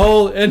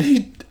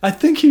 I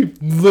think he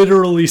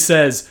literally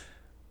says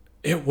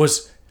it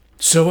was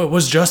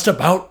just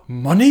about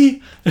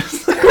money.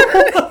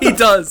 He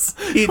does.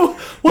 He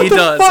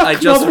does. Fuck, I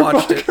just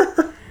watched it.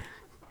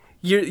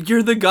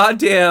 You're the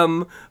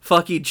goddamn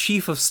fucking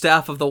chief of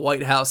staff of the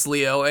White House,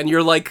 Leo, and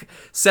you're like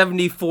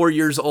 74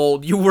 years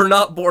old. You were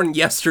not born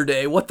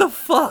yesterday. What the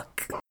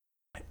fuck?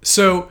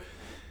 So,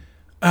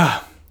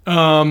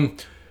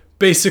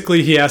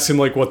 basically he asks him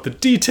like what the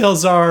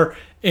details are,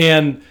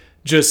 and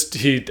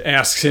he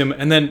asks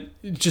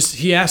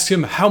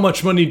him how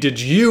much money did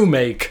you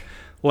make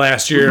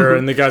last year,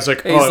 and the guy's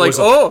like, and he's like,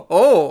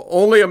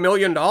 only $1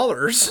 million.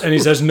 And he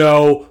says,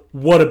 no,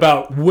 what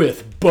about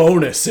with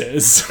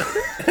bonuses?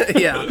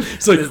 Yeah.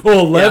 It's like,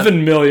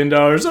 $11 million.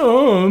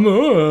 Oh,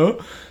 no.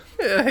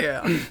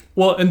 Yeah.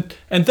 Well,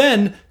 and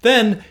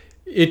then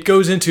it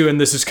goes into,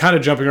 and this is kind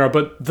of jumping around,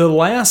 but the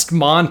last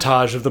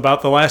montage of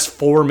about the last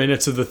 4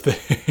 minutes of the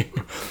thing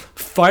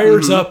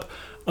fires up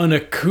an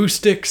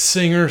acoustic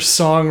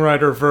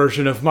singer-songwriter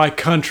version of My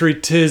Country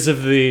 'Tis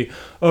of Thee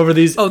over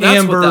these what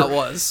that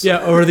was. Yeah,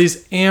 over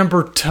these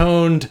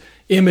amber-toned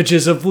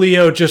images of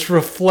Leo just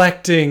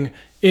reflecting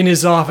in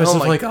his office. Oh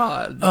my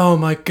God. Oh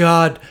my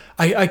God,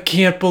 I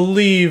can't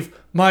believe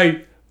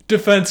my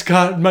defense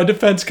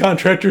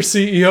contractor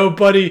CEO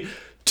buddy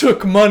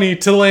took money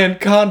to land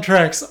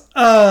contracts.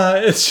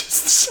 It's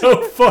just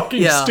so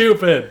fucking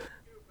stupid.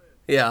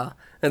 Yeah.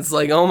 It's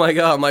like, oh my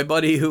God, my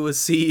buddy who was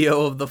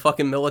CEO of the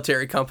fucking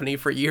military company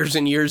for years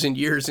and years and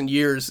years and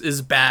years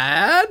is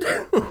bad?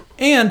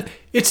 And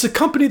it's a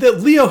company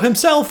that Leo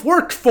himself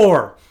worked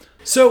for.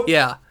 So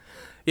Yeah,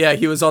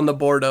 he was on the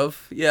board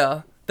of.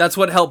 Yeah. That's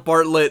what helped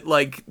Bartlett,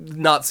 like,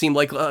 not seem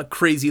like a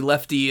crazy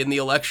lefty in the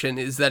election,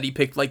 is that he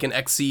picked, like, an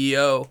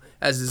ex-CEO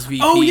as his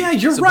VP. Oh, yeah,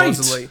 you're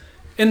supposedly. right.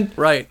 And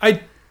right.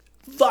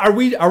 Are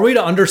we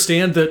to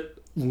understand that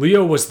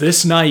Leo was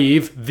this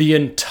naive the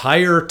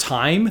entire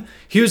time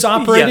he was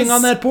operating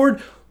on that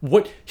board?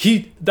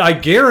 I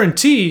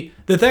guarantee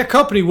that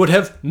company would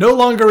have no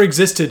longer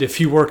existed if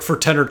he worked for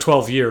 10 or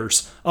 12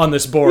 years on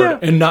this board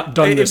and not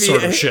done this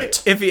sort of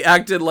shit. If he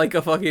acted like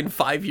a fucking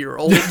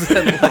 5-year-old,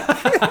 then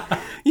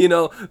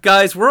like,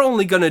 guys, we're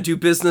only going to do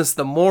business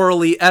the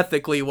morally,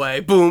 ethically way.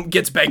 Boom,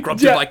 gets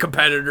bankrupted by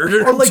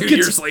competitor or like 2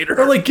 years later.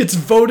 Or like gets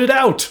voted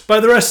out by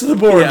the rest of the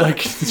board. Like,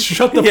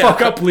 shut the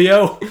fuck up,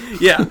 Leo.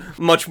 Yeah,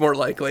 much more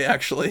likely,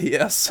 actually,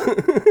 yes.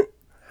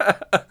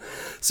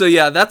 So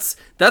yeah, that's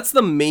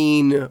the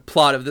main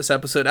plot of this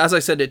episode. As I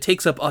said, it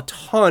takes up a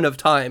ton of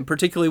time,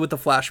 particularly with the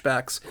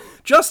flashbacks,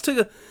 just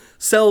to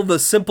sell the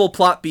simple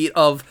plot beat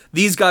of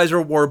these guys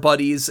are war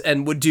buddies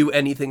and would do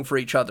anything for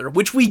each other,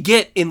 which we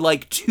get in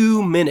like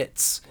 2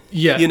 minutes.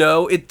 Yeah.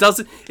 It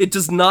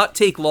does not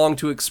take long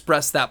to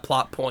express that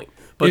plot point.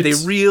 But they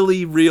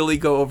really, really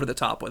go over the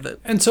top with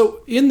it. And so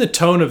in the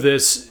tone of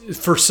this,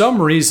 for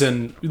some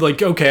reason,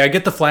 like, okay, I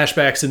get the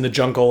flashbacks in the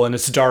jungle and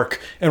it's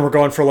dark and we're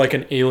going for like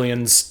an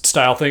Aliens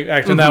style thing.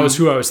 And that was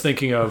who I was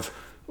thinking of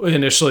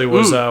initially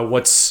was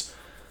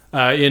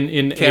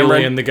in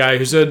Alien, the guy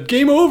who said,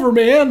 "Game over,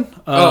 man."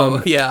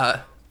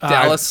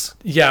 Dallas.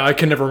 I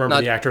can never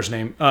remember the actor's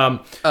name.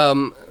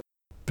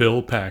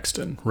 Bill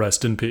Paxton,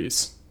 rest in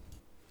peace.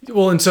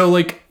 Well, and so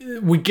like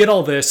we get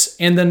all this,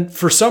 and then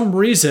for some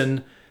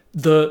reason,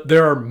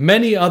 there are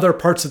many other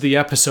parts of the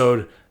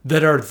episode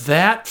that are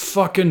that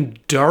fucking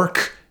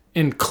dark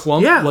and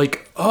clumped.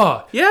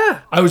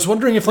 I was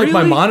wondering if like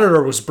my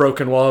monitor was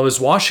broken while I was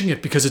watching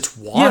it because it's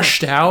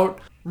washed out.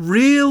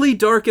 Really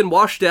dark and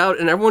washed out,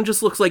 and everyone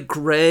just looks like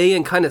gray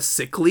and kind of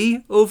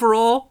sickly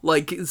overall.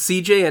 Like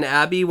CJ and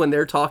Abby, when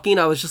they're talking,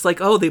 I was just like,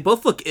 oh, they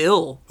both look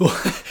ill.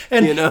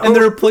 And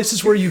there are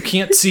places where you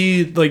can't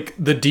see like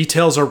the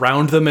details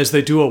around them as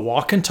they do a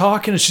walk and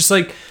talk, and it's just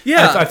like,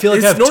 I feel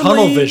like I have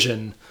tunnel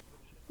vision.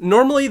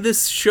 Normally,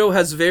 this show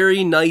has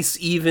very nice,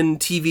 even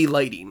TV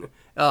lighting.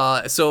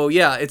 So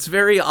yeah, it's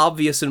very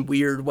obvious and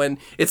weird when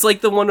it's like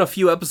the one a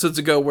few episodes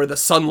ago where the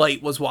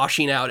sunlight was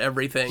washing out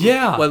everything.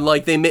 Yeah.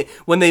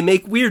 When they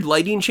make weird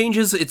lighting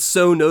changes, it's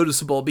so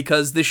noticeable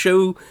because the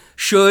show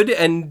should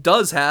and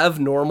does have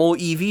normal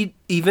even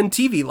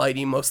TV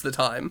lighting most of the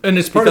time. And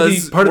it's part of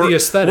the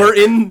aesthetic.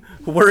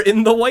 We're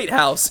in the White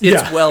House.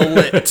 It's well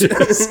lit.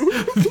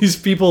 These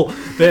people,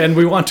 and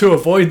we want to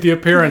avoid the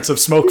appearance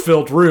of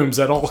smoke-filled rooms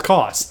at all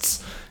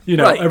costs.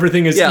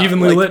 Everything is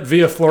evenly lit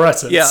via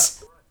fluorescence. Yeah.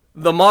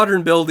 The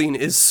modern building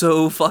is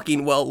so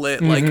fucking well lit.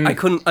 Like I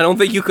don't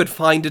think you could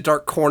find a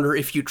dark corner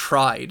if you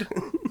tried.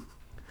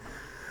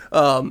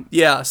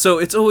 So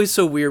it's always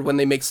so weird when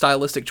they make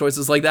stylistic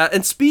choices like that.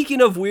 And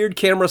speaking of weird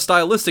camera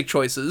stylistic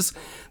choices,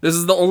 this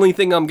is the only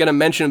thing I'm going to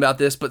mention about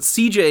this, but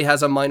CJ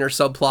has a minor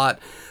subplot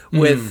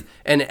with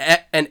an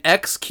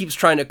ex keeps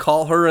trying to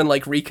call her and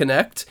like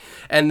reconnect.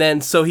 And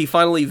then so he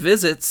finally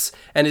visits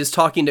and is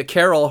talking to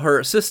Carol, her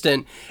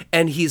assistant,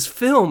 and he's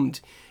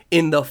filmed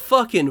in the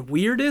fucking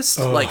weirdest,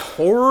 like,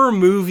 horror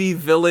movie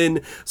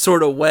villain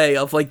sort of way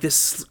of, like,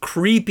 this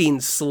creeping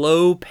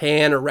slow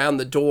pan around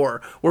the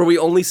door where we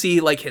only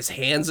see, like, his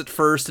hands at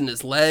first and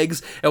his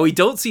legs, and we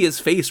don't see his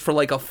face for,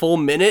 like, a full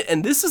minute,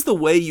 and this is the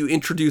way you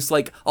introduce,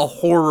 like, a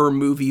horror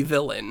movie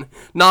villain,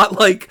 not,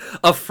 like,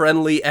 a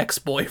friendly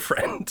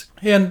ex-boyfriend.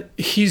 And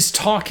he's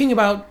talking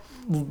about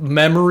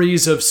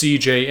memories of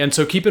CJ, and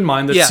so keep in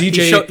mind that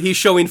CJ... he's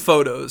showing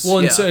photos.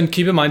 Well, and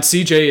keep in mind,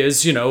 CJ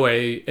is,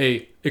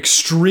 a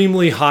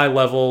extremely high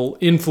level,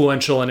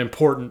 influential and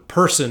important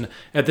person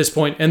at this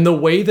point, and the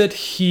way that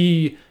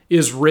he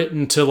is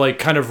written to like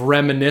kind of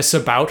reminisce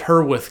about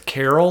her with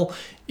Carol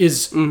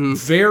is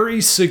very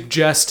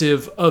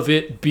suggestive of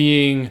it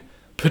being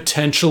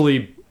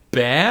potentially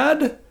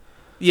bad.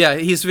 Yeah,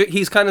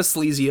 he's kind of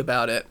sleazy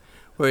about it,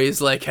 where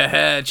he's like,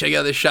 haha, check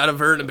out this shot of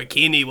her in a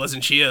bikini.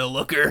 Wasn't she a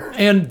looker?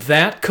 And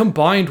that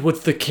combined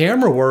with the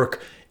camera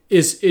work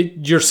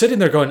you're sitting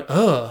there going,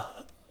 oh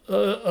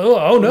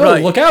no,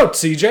 right. Look out,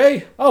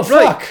 CJ. Oh,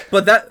 fuck.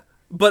 Right.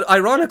 But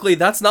ironically,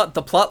 that's not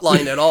the plot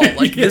line at all.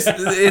 Like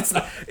it's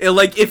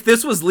like if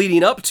this was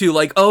leading up to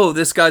like, oh,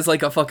 this guy's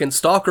like a fucking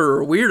stalker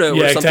or weirdo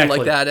or something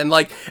like that,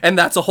 and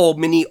that's a whole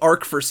mini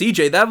arc for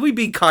CJ, that would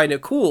be kind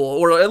of cool,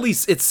 or at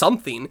least it's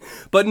something.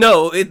 But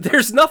no,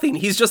 there's nothing.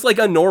 He's just like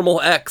a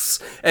normal ex,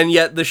 and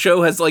yet the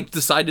show has like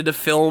decided to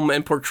film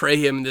and portray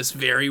him this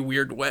very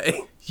weird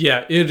way.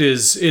 Yeah, it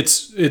is.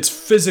 It's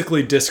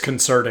physically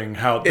disconcerting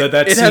how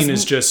that scene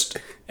is just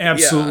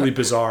absolutely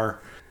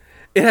bizarre.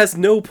 It has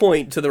no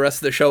point to the rest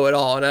of the show at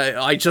all, and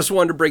I just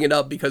wanted to bring it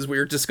up because we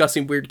were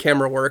discussing weird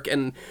camera work,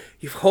 and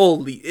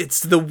it's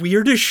the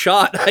weirdest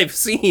shot I've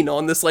seen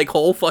on this like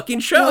whole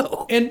fucking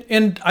show.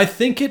 And I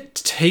think it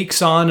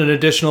takes on an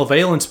additional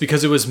valence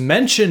because it was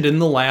mentioned in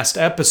the last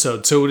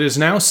episode, so it is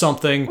now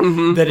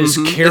something that is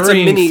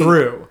carrying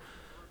through.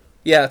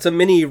 Yeah, it's a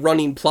mini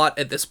running plot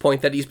at this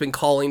point that he's been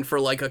calling for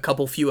like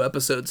a few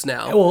episodes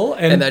now. Well,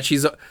 and that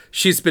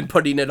she's been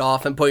putting it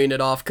off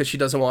because she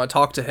doesn't want to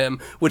talk to him,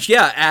 which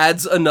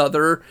adds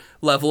another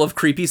level of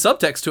creepy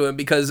subtext to him,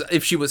 because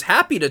if she was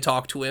happy to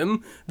talk to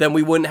him, then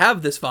we wouldn't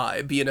have this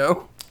vibe, you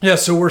know? Yeah,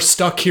 so we're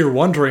stuck here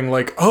wondering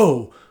like,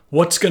 oh,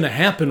 what's going to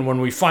happen when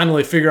we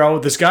finally figure out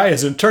what this guy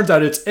is? And it turns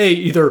out it's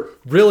either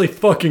really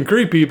fucking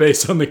creepy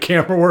based on the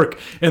camera work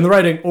and the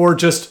writing, or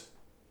just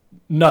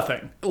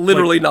nothing.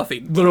 Literally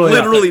nothing.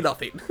 Literally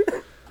nothing.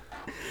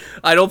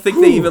 I don't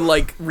think they even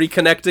like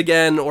reconnect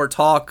again or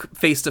talk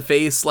face to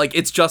face. Like,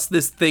 it's just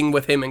this thing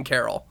with him and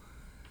Carol.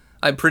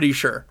 I'm pretty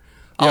sure.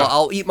 Yeah.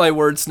 I'll eat my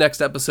words next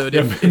episode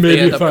if maybe they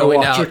end up I going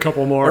watch out a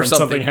couple more and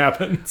something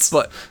happens.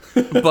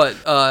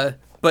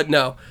 But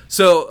no.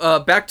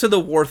 So back to the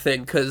war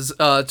thing, because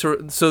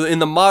so in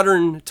the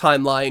modern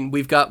timeline,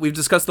 we've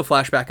discussed the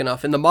flashback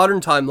enough. In the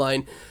modern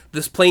timeline,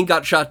 this plane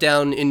got shot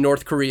down in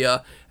North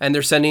Korea, and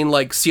they're sending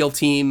like SEAL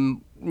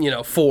Team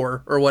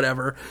 4 or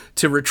whatever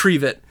to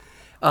retrieve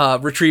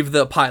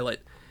the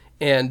pilot,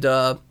 and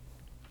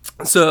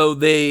so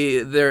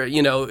they're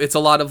it's a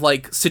lot of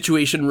like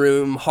situation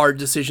room, hard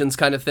decisions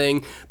kind of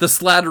thing. The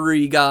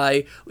slattery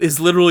guy is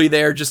literally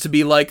there just to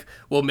be like,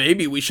 well,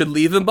 maybe we should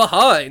leave him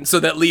behind,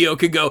 so that Leo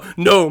could go,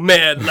 no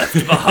man left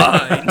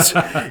behind.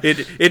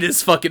 It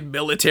is fucking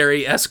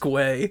military-esque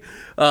way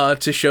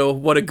to show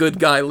what a good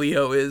guy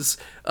Leo is.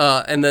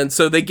 And then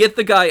so they get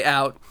the guy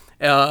out,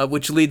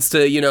 which leads to,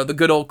 the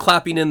good old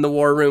clapping in the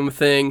war room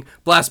thing,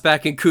 blast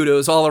back and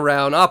kudos all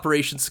around,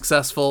 operation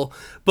successful.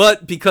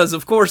 But because,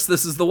 of course,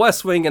 this is the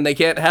West Wing and they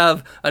can't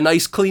have a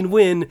nice clean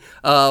win,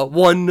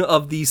 one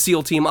of the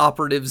SEAL team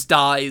operatives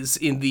dies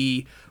in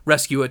the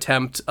rescue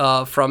attempt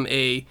from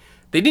a...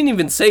 They didn't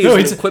even say it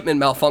was an equipment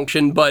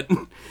malfunction, but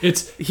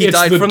he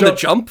died from the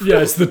jump. Yeah,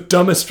 it's the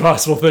dumbest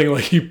possible thing.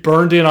 Like, he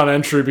burned in on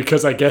entry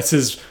because I guess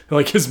his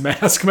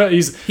mask...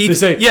 we think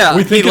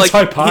it's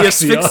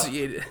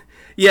hypoxia.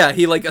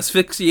 He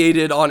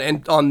asphyxiated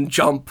on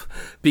jump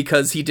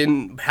because he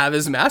didn't have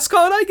his mask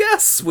on, I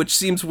guess, which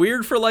seems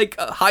weird for like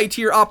high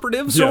tier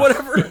operatives or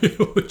whatever.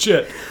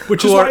 Legit.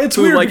 Which is why it's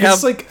weird because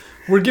it's like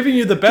we're giving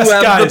you the best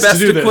guys to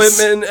do this. The best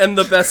equipment and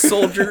the best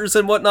soldiers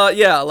and whatnot.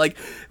 Yeah, like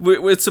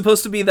it's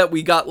supposed to be that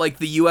we got like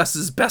the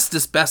U.S.'s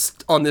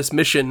best on this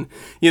mission,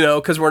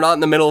 because we're not in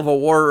the middle of a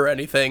war or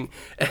anything.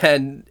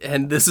 And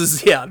this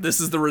is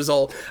the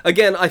result.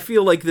 Again, I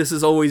feel like this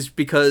is always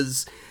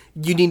because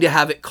you need to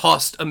have it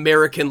cost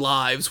American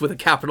lives with a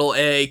capital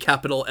A,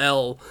 capital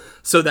L,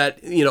 so that,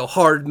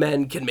 hard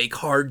men can make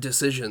hard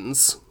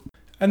decisions.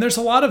 And there's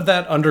a lot of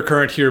that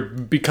undercurrent here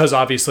because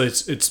obviously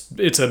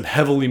it's a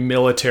heavily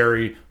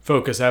military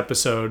focused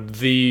episode.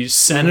 The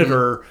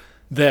senator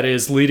that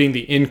is leading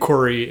the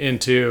inquiry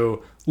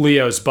into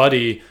Leo's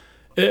buddy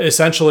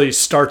essentially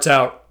starts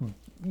out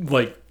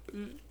like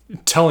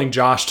telling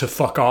Josh to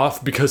fuck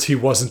off because he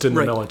wasn't in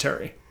the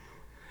military.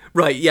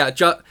 Right, yeah,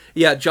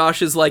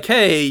 Josh is like,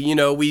 hey,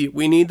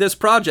 we need this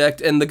project,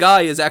 and the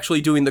guy is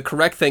actually doing the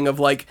correct thing of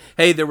like,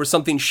 hey, there was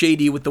something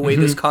shady with the way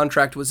this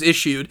contract was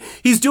issued.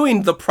 He's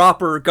doing the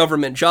proper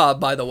government job,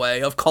 by the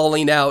way, of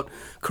calling out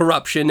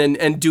corruption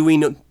and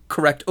doing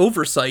correct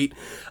oversight,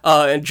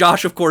 and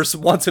Josh, of course,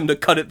 wants him to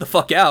cut it the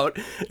fuck out,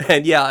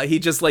 and he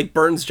just like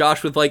burns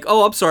Josh with like,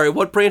 oh, I'm sorry,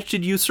 what branch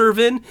did you serve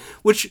in?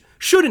 Which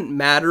shouldn't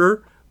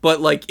matter, but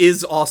like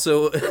is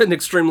also an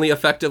extremely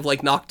effective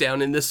like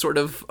knockdown in this sort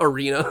of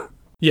arena.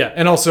 Yeah,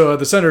 and also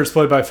the senator is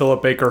played by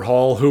Philip Baker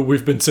Hall, who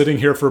we've been sitting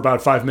here for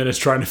about 5 minutes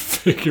trying to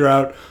figure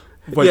out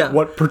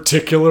what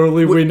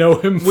particularly we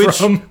know him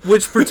from.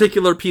 Which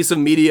particular piece of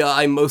media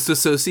I most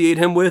associate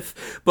him with.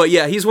 But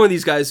yeah, he's one of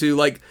these guys who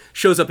like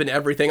shows up in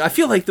everything. I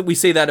feel like that we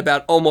say that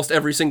about almost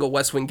every single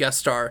West Wing guest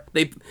star.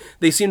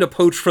 They seem to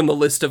poach from the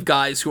list of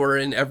guys who are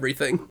in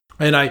everything.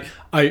 And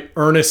I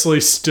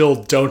earnestly still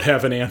don't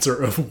have an answer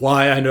of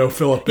why I know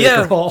Philip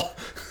Baker Hall.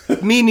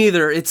 Me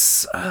neither.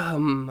 It's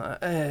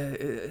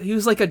he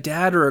was like a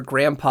dad or a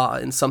grandpa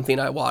in something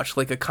I watched,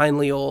 like a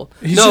kindly old.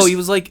 He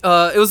was like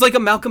it was like a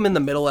Malcolm in the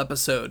Middle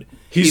episode.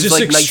 He's just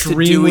like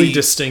extremely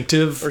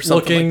distinctive or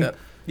something looking. like that.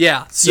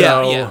 Yeah,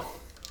 So,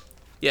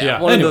 yeah,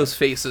 one of those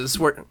faces.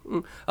 Where,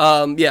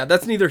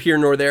 that's neither here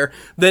nor there.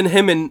 Then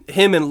him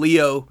and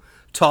Leo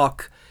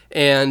talk,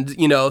 and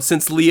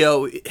since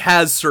Leo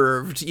has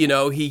served,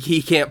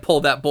 he can't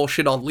pull that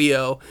bullshit on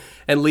Leo,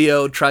 and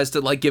Leo tries to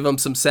like give him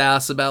some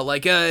sass about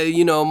like,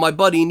 my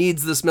buddy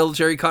needs this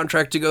military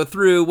contract to go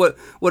through. What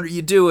are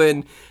you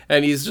doing?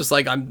 And he's just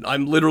like,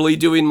 I'm literally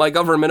doing my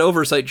government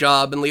oversight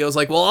job. And Leo's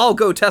like, well, I'll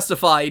go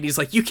testify. And he's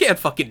like, you can't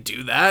fucking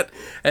do that.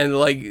 And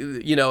like,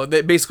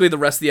 basically the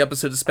rest of the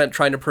episode is spent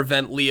trying to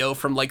prevent Leo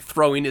from like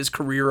throwing his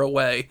career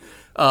away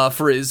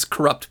for his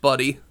corrupt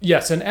buddy.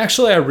 Yes, and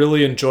actually I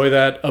really enjoy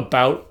that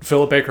about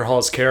Philip Baker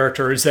Hall's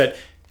character, is that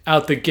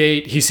out the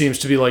gate he seems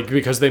to be like,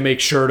 because they make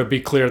sure to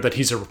be clear that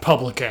he's a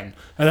Republican,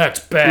 and that's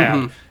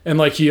bad. And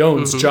like he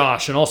owns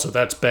Josh, and also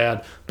that's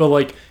bad. But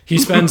like he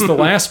spends the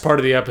last part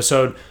of the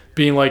episode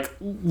being like,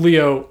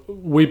 Leo,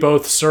 we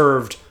both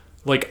served,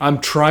 like I'm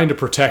trying to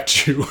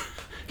protect you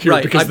here,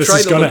 right, because this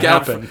is going to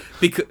happen.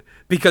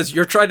 Because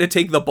you're trying to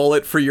take the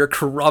bullet for your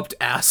corrupt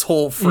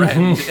asshole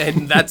friend,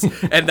 and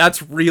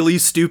that's really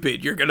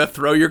stupid. You're gonna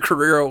throw your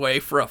career away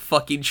for a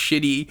fucking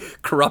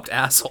shitty, corrupt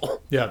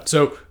asshole. Yeah.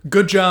 So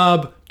good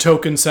job,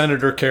 token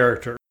senator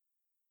character.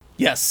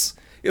 Yes,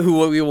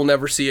 who we will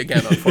never see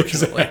again,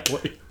 unfortunately.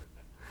 Exactly.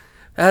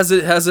 As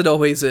it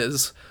always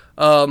is.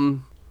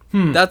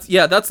 That's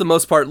the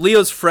most part.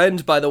 Leo's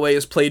friend, by the way,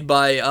 is played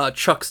by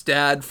Chuck's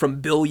dad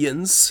from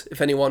Billions.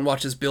 If anyone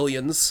watches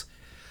Billions,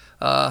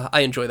 I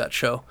enjoy that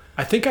show.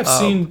 I think I've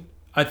seen.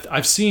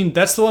 I've seen.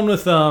 That's the one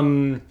with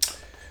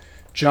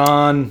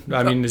John.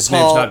 I mean, his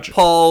name's not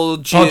Paul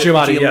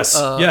Giamatti.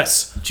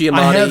 Yes. Giamatti.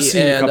 I have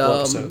seen a couple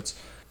episodes.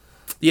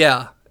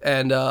 Yeah,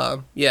 and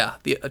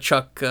the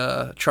Chuck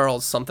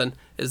Charles something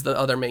is the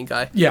other main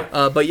guy.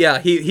 Yeah. But yeah,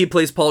 he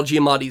plays Paul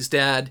Giamatti's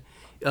dad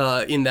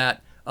in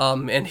that.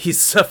 And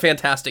he's a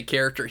fantastic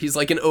character. He's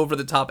like an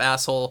over-the-top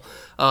asshole,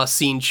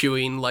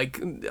 scene-chewing. Like,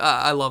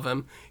 I love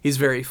him. He's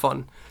very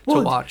fun to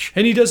watch.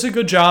 And he does a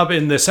good job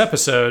in this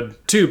episode,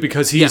 too,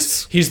 because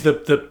he's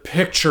the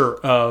picture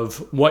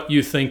of what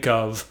you think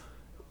of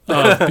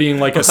being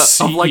like a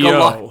CEO. Like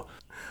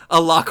a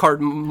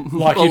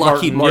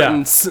Lockheed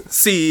Martin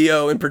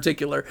CEO in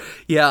particular.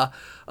 Yeah.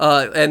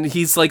 And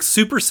he's like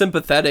super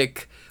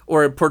sympathetic,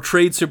 or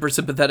portrayed super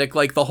sympathetic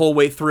like the whole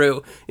way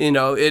through.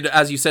 It,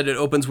 as you said, it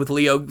opens with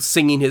Leo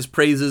singing his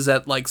praises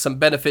at like some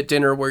benefit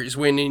dinner where he's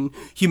winning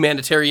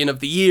Humanitarian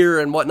of the Year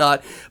and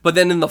whatnot. But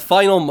then in the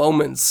final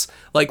moments,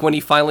 like when he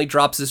finally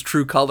drops his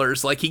true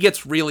colors, like he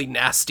gets really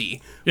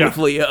nasty with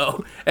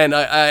Leo, and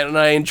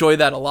I enjoy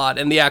that a lot.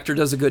 And the actor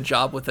does a good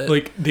job with it.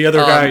 Like the other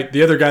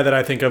guy that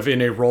I think of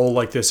in a role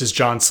like this is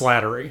John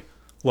Slattery.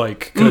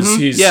 Like, because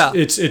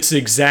it's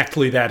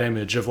exactly that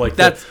image of like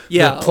the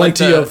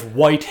plenty of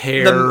white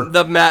hair,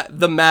 the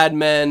Mad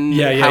Men,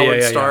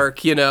 Howard Stark.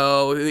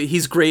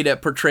 He's great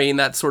at portraying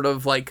that sort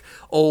of like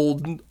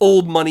old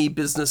money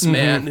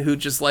businessman who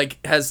just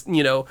like has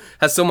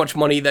so much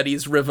money that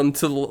he's driven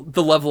to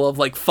the level of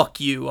like,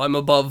 fuck you, I'm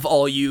above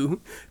all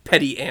you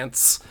petty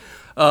ants.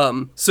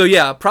 So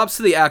yeah, props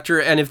to the actor,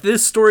 and if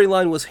this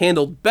storyline was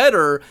handled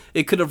better,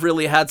 it could have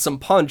really had some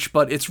punch,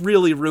 but it's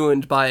really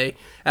ruined by,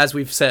 as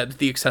we've said,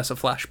 the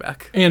excessive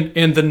flashback.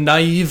 And the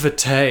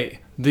naivete,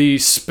 the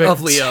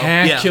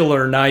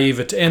spectacular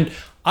naivete. And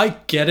I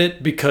get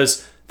it,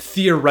 because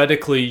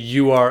theoretically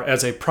you are,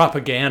 as a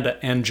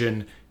propaganda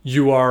engine,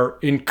 you are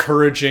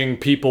encouraging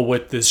people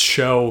with this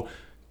show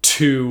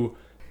to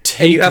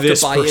take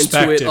this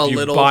perspective.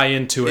 You buy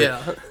into it.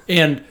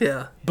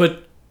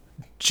 But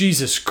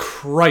Jesus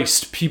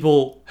Christ,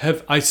 people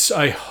have,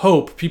 I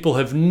hope people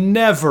have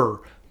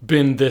never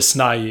been this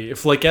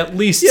naive, like at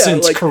least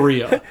since like,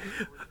 Korea.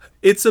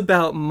 It's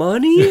about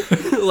money?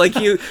 Like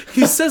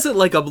he says it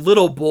like a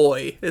little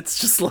boy. It's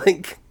just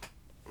like,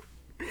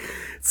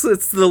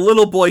 it's the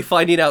little boy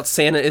finding out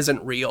Santa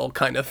isn't real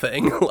kind of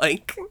thing.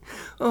 Like,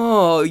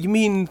 oh, you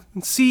mean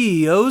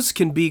CEOs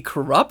can be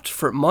corrupt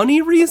for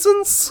money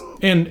reasons?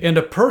 And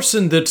a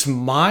person that's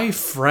my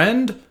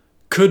friend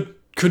could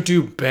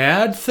do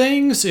bad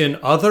things in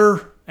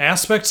other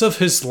aspects of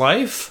his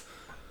life?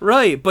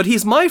 Right, but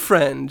he's my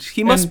friend.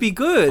 He must be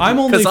good. I'm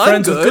only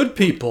friends with good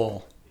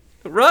people.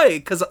 Right,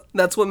 because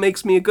that's what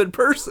makes me a good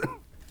person.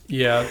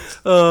 Yeah.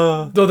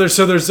 Though there's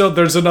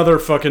another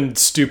fucking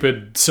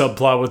stupid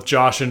subplot with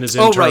Josh and his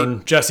intern.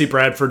 Right. Jesse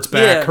Bradford's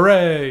back. Yeah.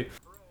 Hooray!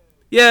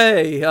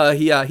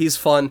 Yay! He's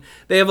fun.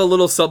 They have a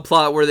little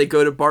subplot where they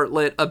go to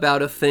Bartlett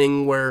about a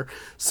thing where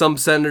some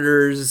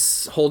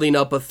senator's holding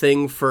up a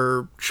thing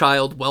for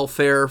child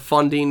welfare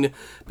funding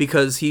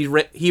because he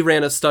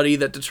ran a study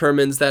that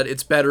determines that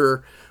it's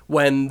better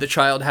when the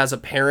child has a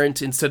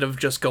parent instead of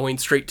just going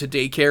straight to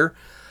daycare.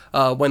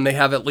 when they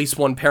have at least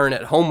one parent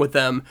at home with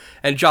them.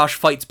 And Josh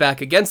fights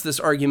back against this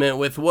argument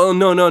with, well,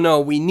 no,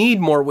 we need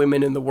more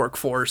women in the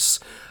workforce,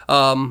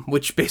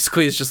 which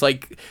basically is just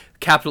like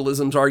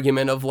capitalism's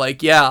argument of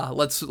like, yeah,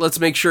 let's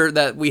make sure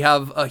that we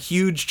have a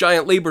huge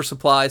giant labor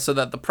supply so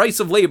that the price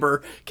of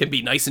labor can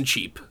be nice and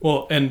cheap.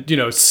 Well, and,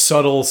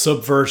 subtle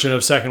subversion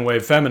of second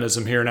wave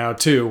feminism here now,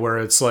 too, where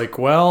it's like,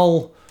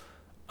 well,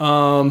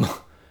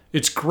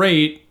 it's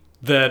great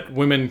that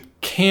women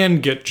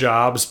can get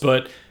jobs,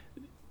 but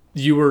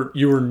you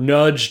were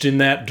nudged in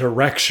that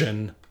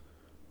direction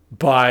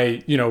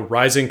by,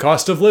 rising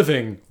cost of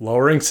living,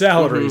 lowering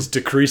salaries,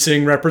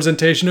 decreasing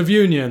representation of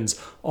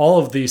unions, all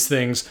of these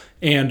things.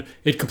 And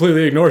it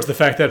completely ignores the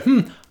fact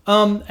that,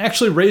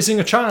 actually raising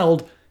a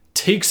child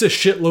takes a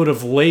shitload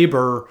of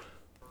labor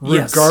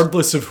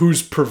regardless of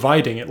who's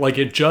providing it. Like,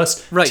 it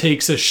just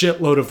takes a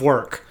shitload of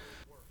work.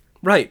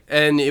 Right,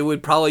 and it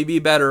would probably be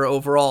better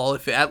overall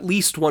if at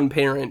least one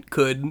parent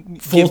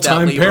could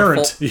full-time give that labor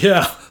parent,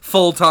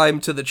 full-time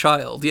to the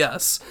child,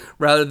 yes,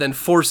 rather than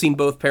forcing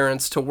both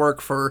parents to work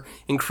for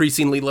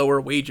increasingly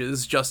lower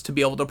wages just to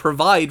be able to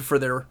provide for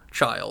their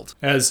child.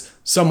 As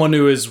someone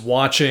who is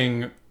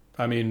watching,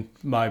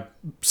 my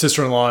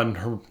sister-in-law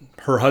and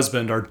her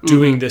husband are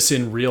doing this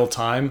in real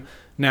time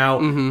now,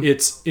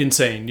 it's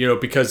insane,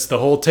 because the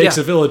whole takes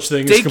a village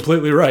thing is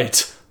completely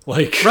right.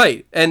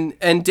 Right, and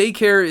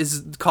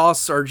daycare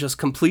costs are just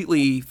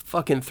completely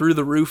fucking through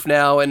the roof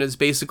now, and is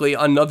basically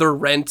another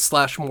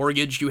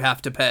rent/mortgage you have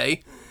to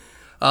pay,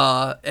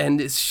 and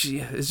it's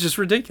just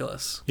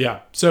ridiculous.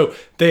 Yeah, so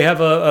they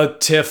have a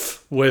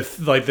tiff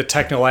with the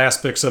technical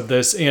aspects of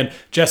this, and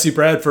Jesse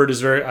Bradford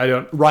is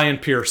Ryan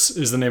Pierce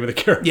is the name of the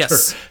character.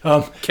 Yes,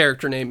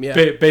 character name.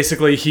 Yeah,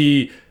 basically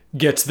he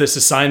gets this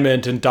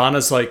assignment, and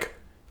Donna's like,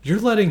 "You're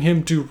letting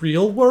him do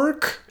real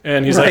work?"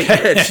 And he's like,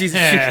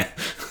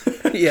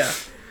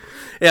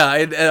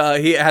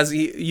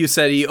 you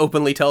said he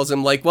openly tells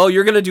him like, well,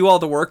 you're gonna do all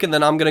the work and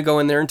then I'm gonna go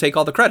in there and take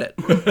all the credit.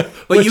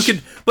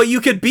 But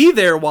you could be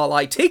there while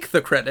I take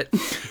the credit.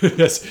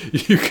 Yes,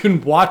 you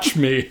can watch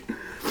me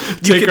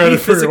take credit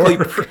for your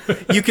work.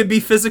 You could be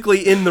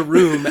physically in the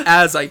room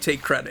as I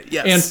take credit.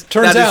 Yes, and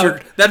turns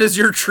out that is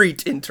your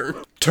treat,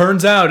 intern.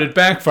 Turns out it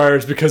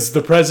backfires because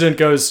the president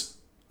goes,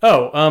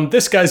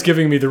 this guy's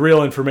giving me the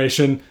real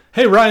information.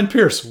 Hey, Ryan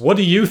Pierce, what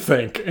do you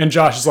think? And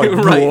Josh is like,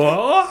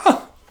 right.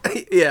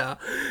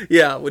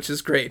 Yeah, which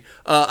is great.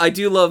 I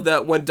do love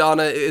that when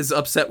Donna is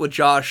upset with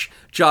Josh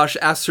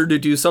asks her to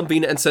do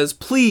something and says,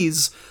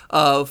 please,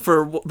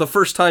 for the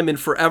first time in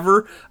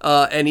forever.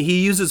 And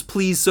he uses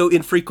please so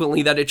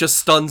infrequently that it just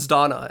stuns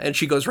Donna. And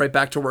she goes right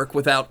back to work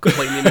without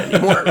complaining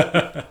anymore.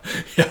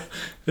 Yeah,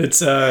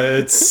 it's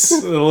a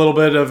little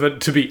bit of it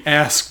to be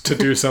asked to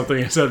do something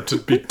instead of to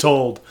be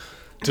told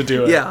to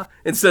do it. Yeah,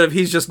 instead of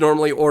he's just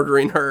normally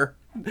ordering her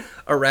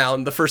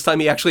around. The first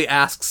time he actually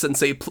asks and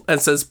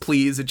says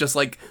please, it just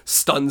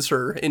stuns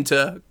her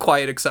into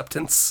quiet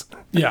acceptance.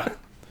 Yeah.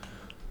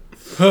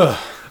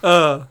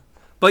 But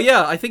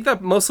yeah, I think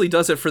that mostly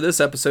does it for this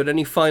episode.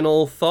 Any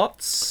final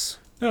thoughts?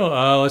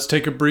 No, let's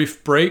take a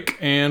brief break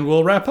and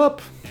we'll wrap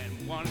up.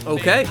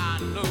 Okay.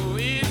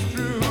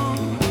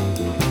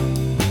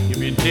 You'll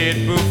be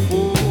dead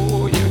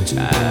before your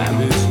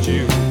time is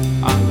due.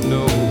 I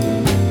know.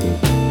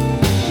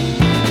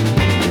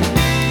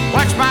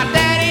 Watch my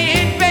daddy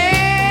in bed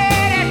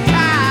and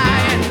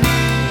crying.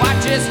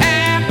 Watch his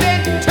hair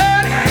been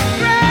turning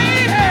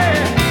gray.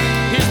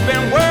 He's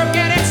been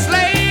working and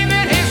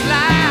slaving his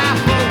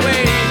life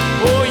away.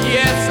 Oh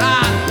yes,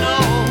 I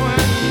know.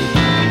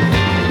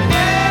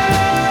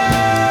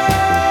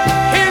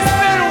 He's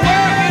been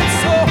working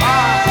so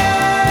hard.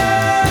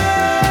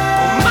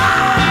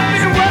 Mom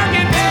been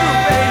working too,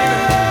 baby.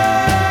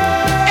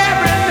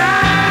 Every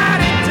night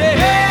and day.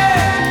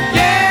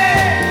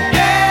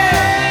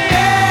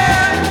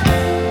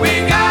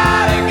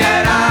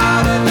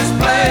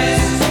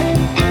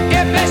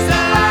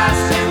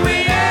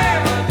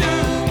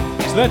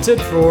 So that's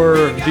it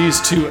for these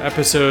two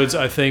episodes,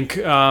 I think.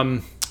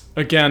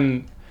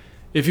 Again,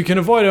 if you can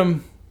avoid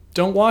them,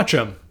 don't watch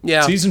them.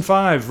 Yeah. Season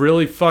 5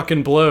 really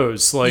fucking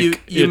blows.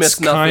 It's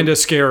kind of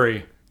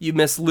scary. You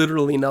miss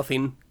literally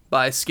nothing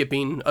by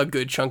skipping a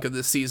good chunk of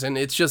this season.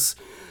 It's just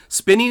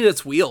spinning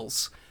its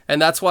wheels.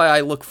 And that's why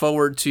I look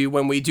forward to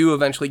when we do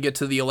eventually get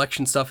to the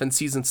election stuff in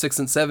season 6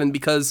 and 7,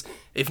 because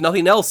if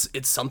nothing else,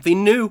 it's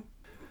something new.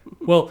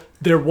 Well,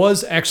 there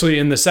was actually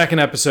in the second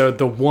episode,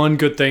 the one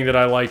good thing that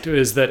I liked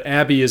is that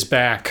Abby is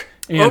back.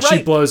 And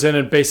she blows in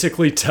and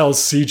basically tells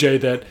CJ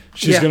that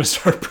she's going to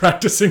start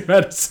practicing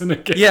medicine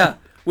again. Yeah,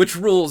 which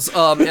rules.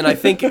 And I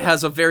think it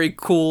has a very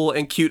cool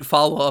and cute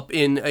follow-up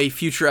in a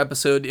future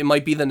episode. It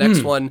might be the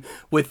next one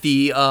with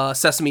the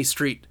Sesame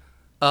Street.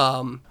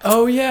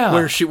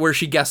 Where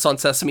she guests on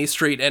Sesame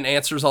Street and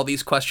answers all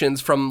these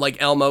questions from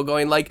Elmo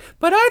going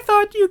but I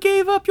thought you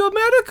gave up your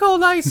medical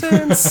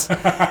license.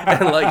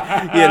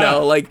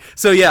 And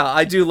so yeah,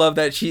 I do love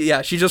that she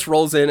just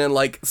rolls in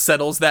and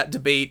settles that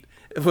debate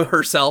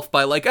herself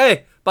by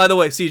hey, by the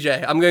way,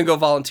 CJ, I'm gonna go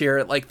volunteer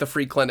at the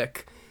free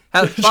clinic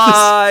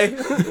Bye.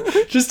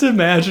 Just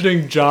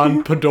imagining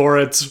John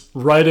Podhoretz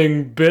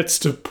writing bits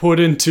to put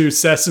into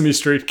Sesame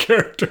Street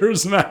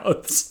characters'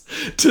 mouths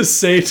to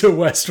say to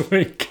West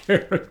Wing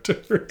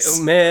characters.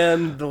 Oh,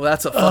 man,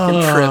 that's a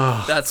fucking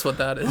trip. That's what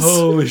that is.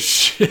 Holy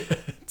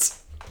shit.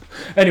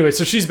 Anyway,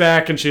 so she's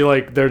back, and she,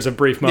 like, there's a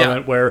brief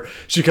moment where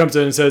she comes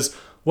in and says,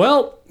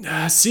 well,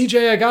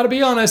 CJ, I gotta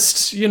be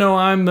honest, you know,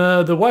 I'm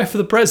the wife of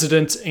the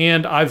president,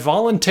 and I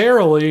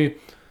voluntarily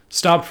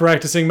stopped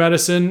practicing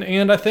medicine,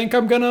 and I think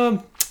I'm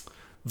gonna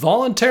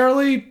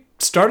voluntarily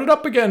start it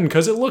up again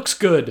because it looks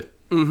good.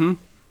 Mm-hmm.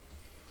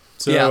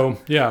 So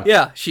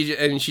yeah. She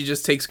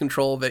just takes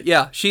control of it.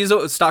 Yeah,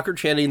 Stockard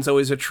Channing's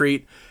always a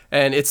treat,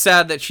 and it's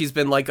sad that she's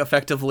been like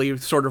effectively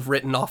sort of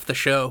written off the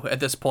show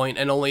at this point,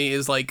 and only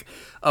is like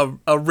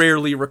a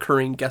rarely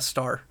recurring guest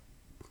star.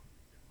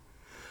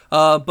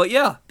 But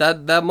yeah,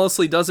 that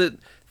mostly does it.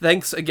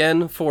 Thanks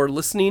again for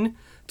listening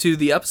to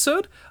the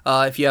episode.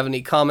 If you have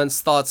any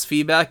comments, thoughts,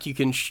 feedback, you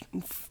can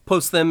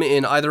post them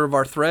in either of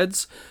our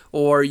threads,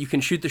 or you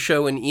can shoot the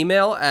show an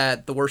email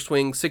at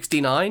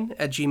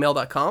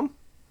theworstwing69@gmail.com.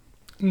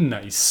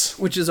 Nice.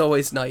 Which is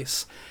always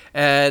nice.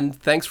 And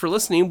thanks for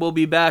listening. We'll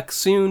be back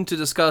soon to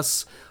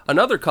discuss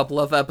another couple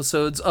of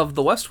episodes of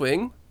The West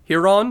Wing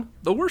here on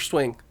The Worst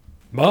Wing.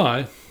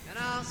 Bye.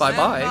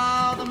 Bye-bye.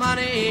 All the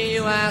money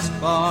you ask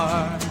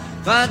for,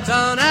 but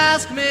don't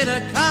ask me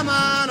to come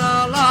on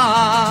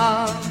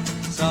along.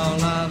 So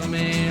love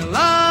me,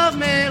 love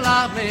me,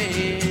 love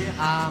me.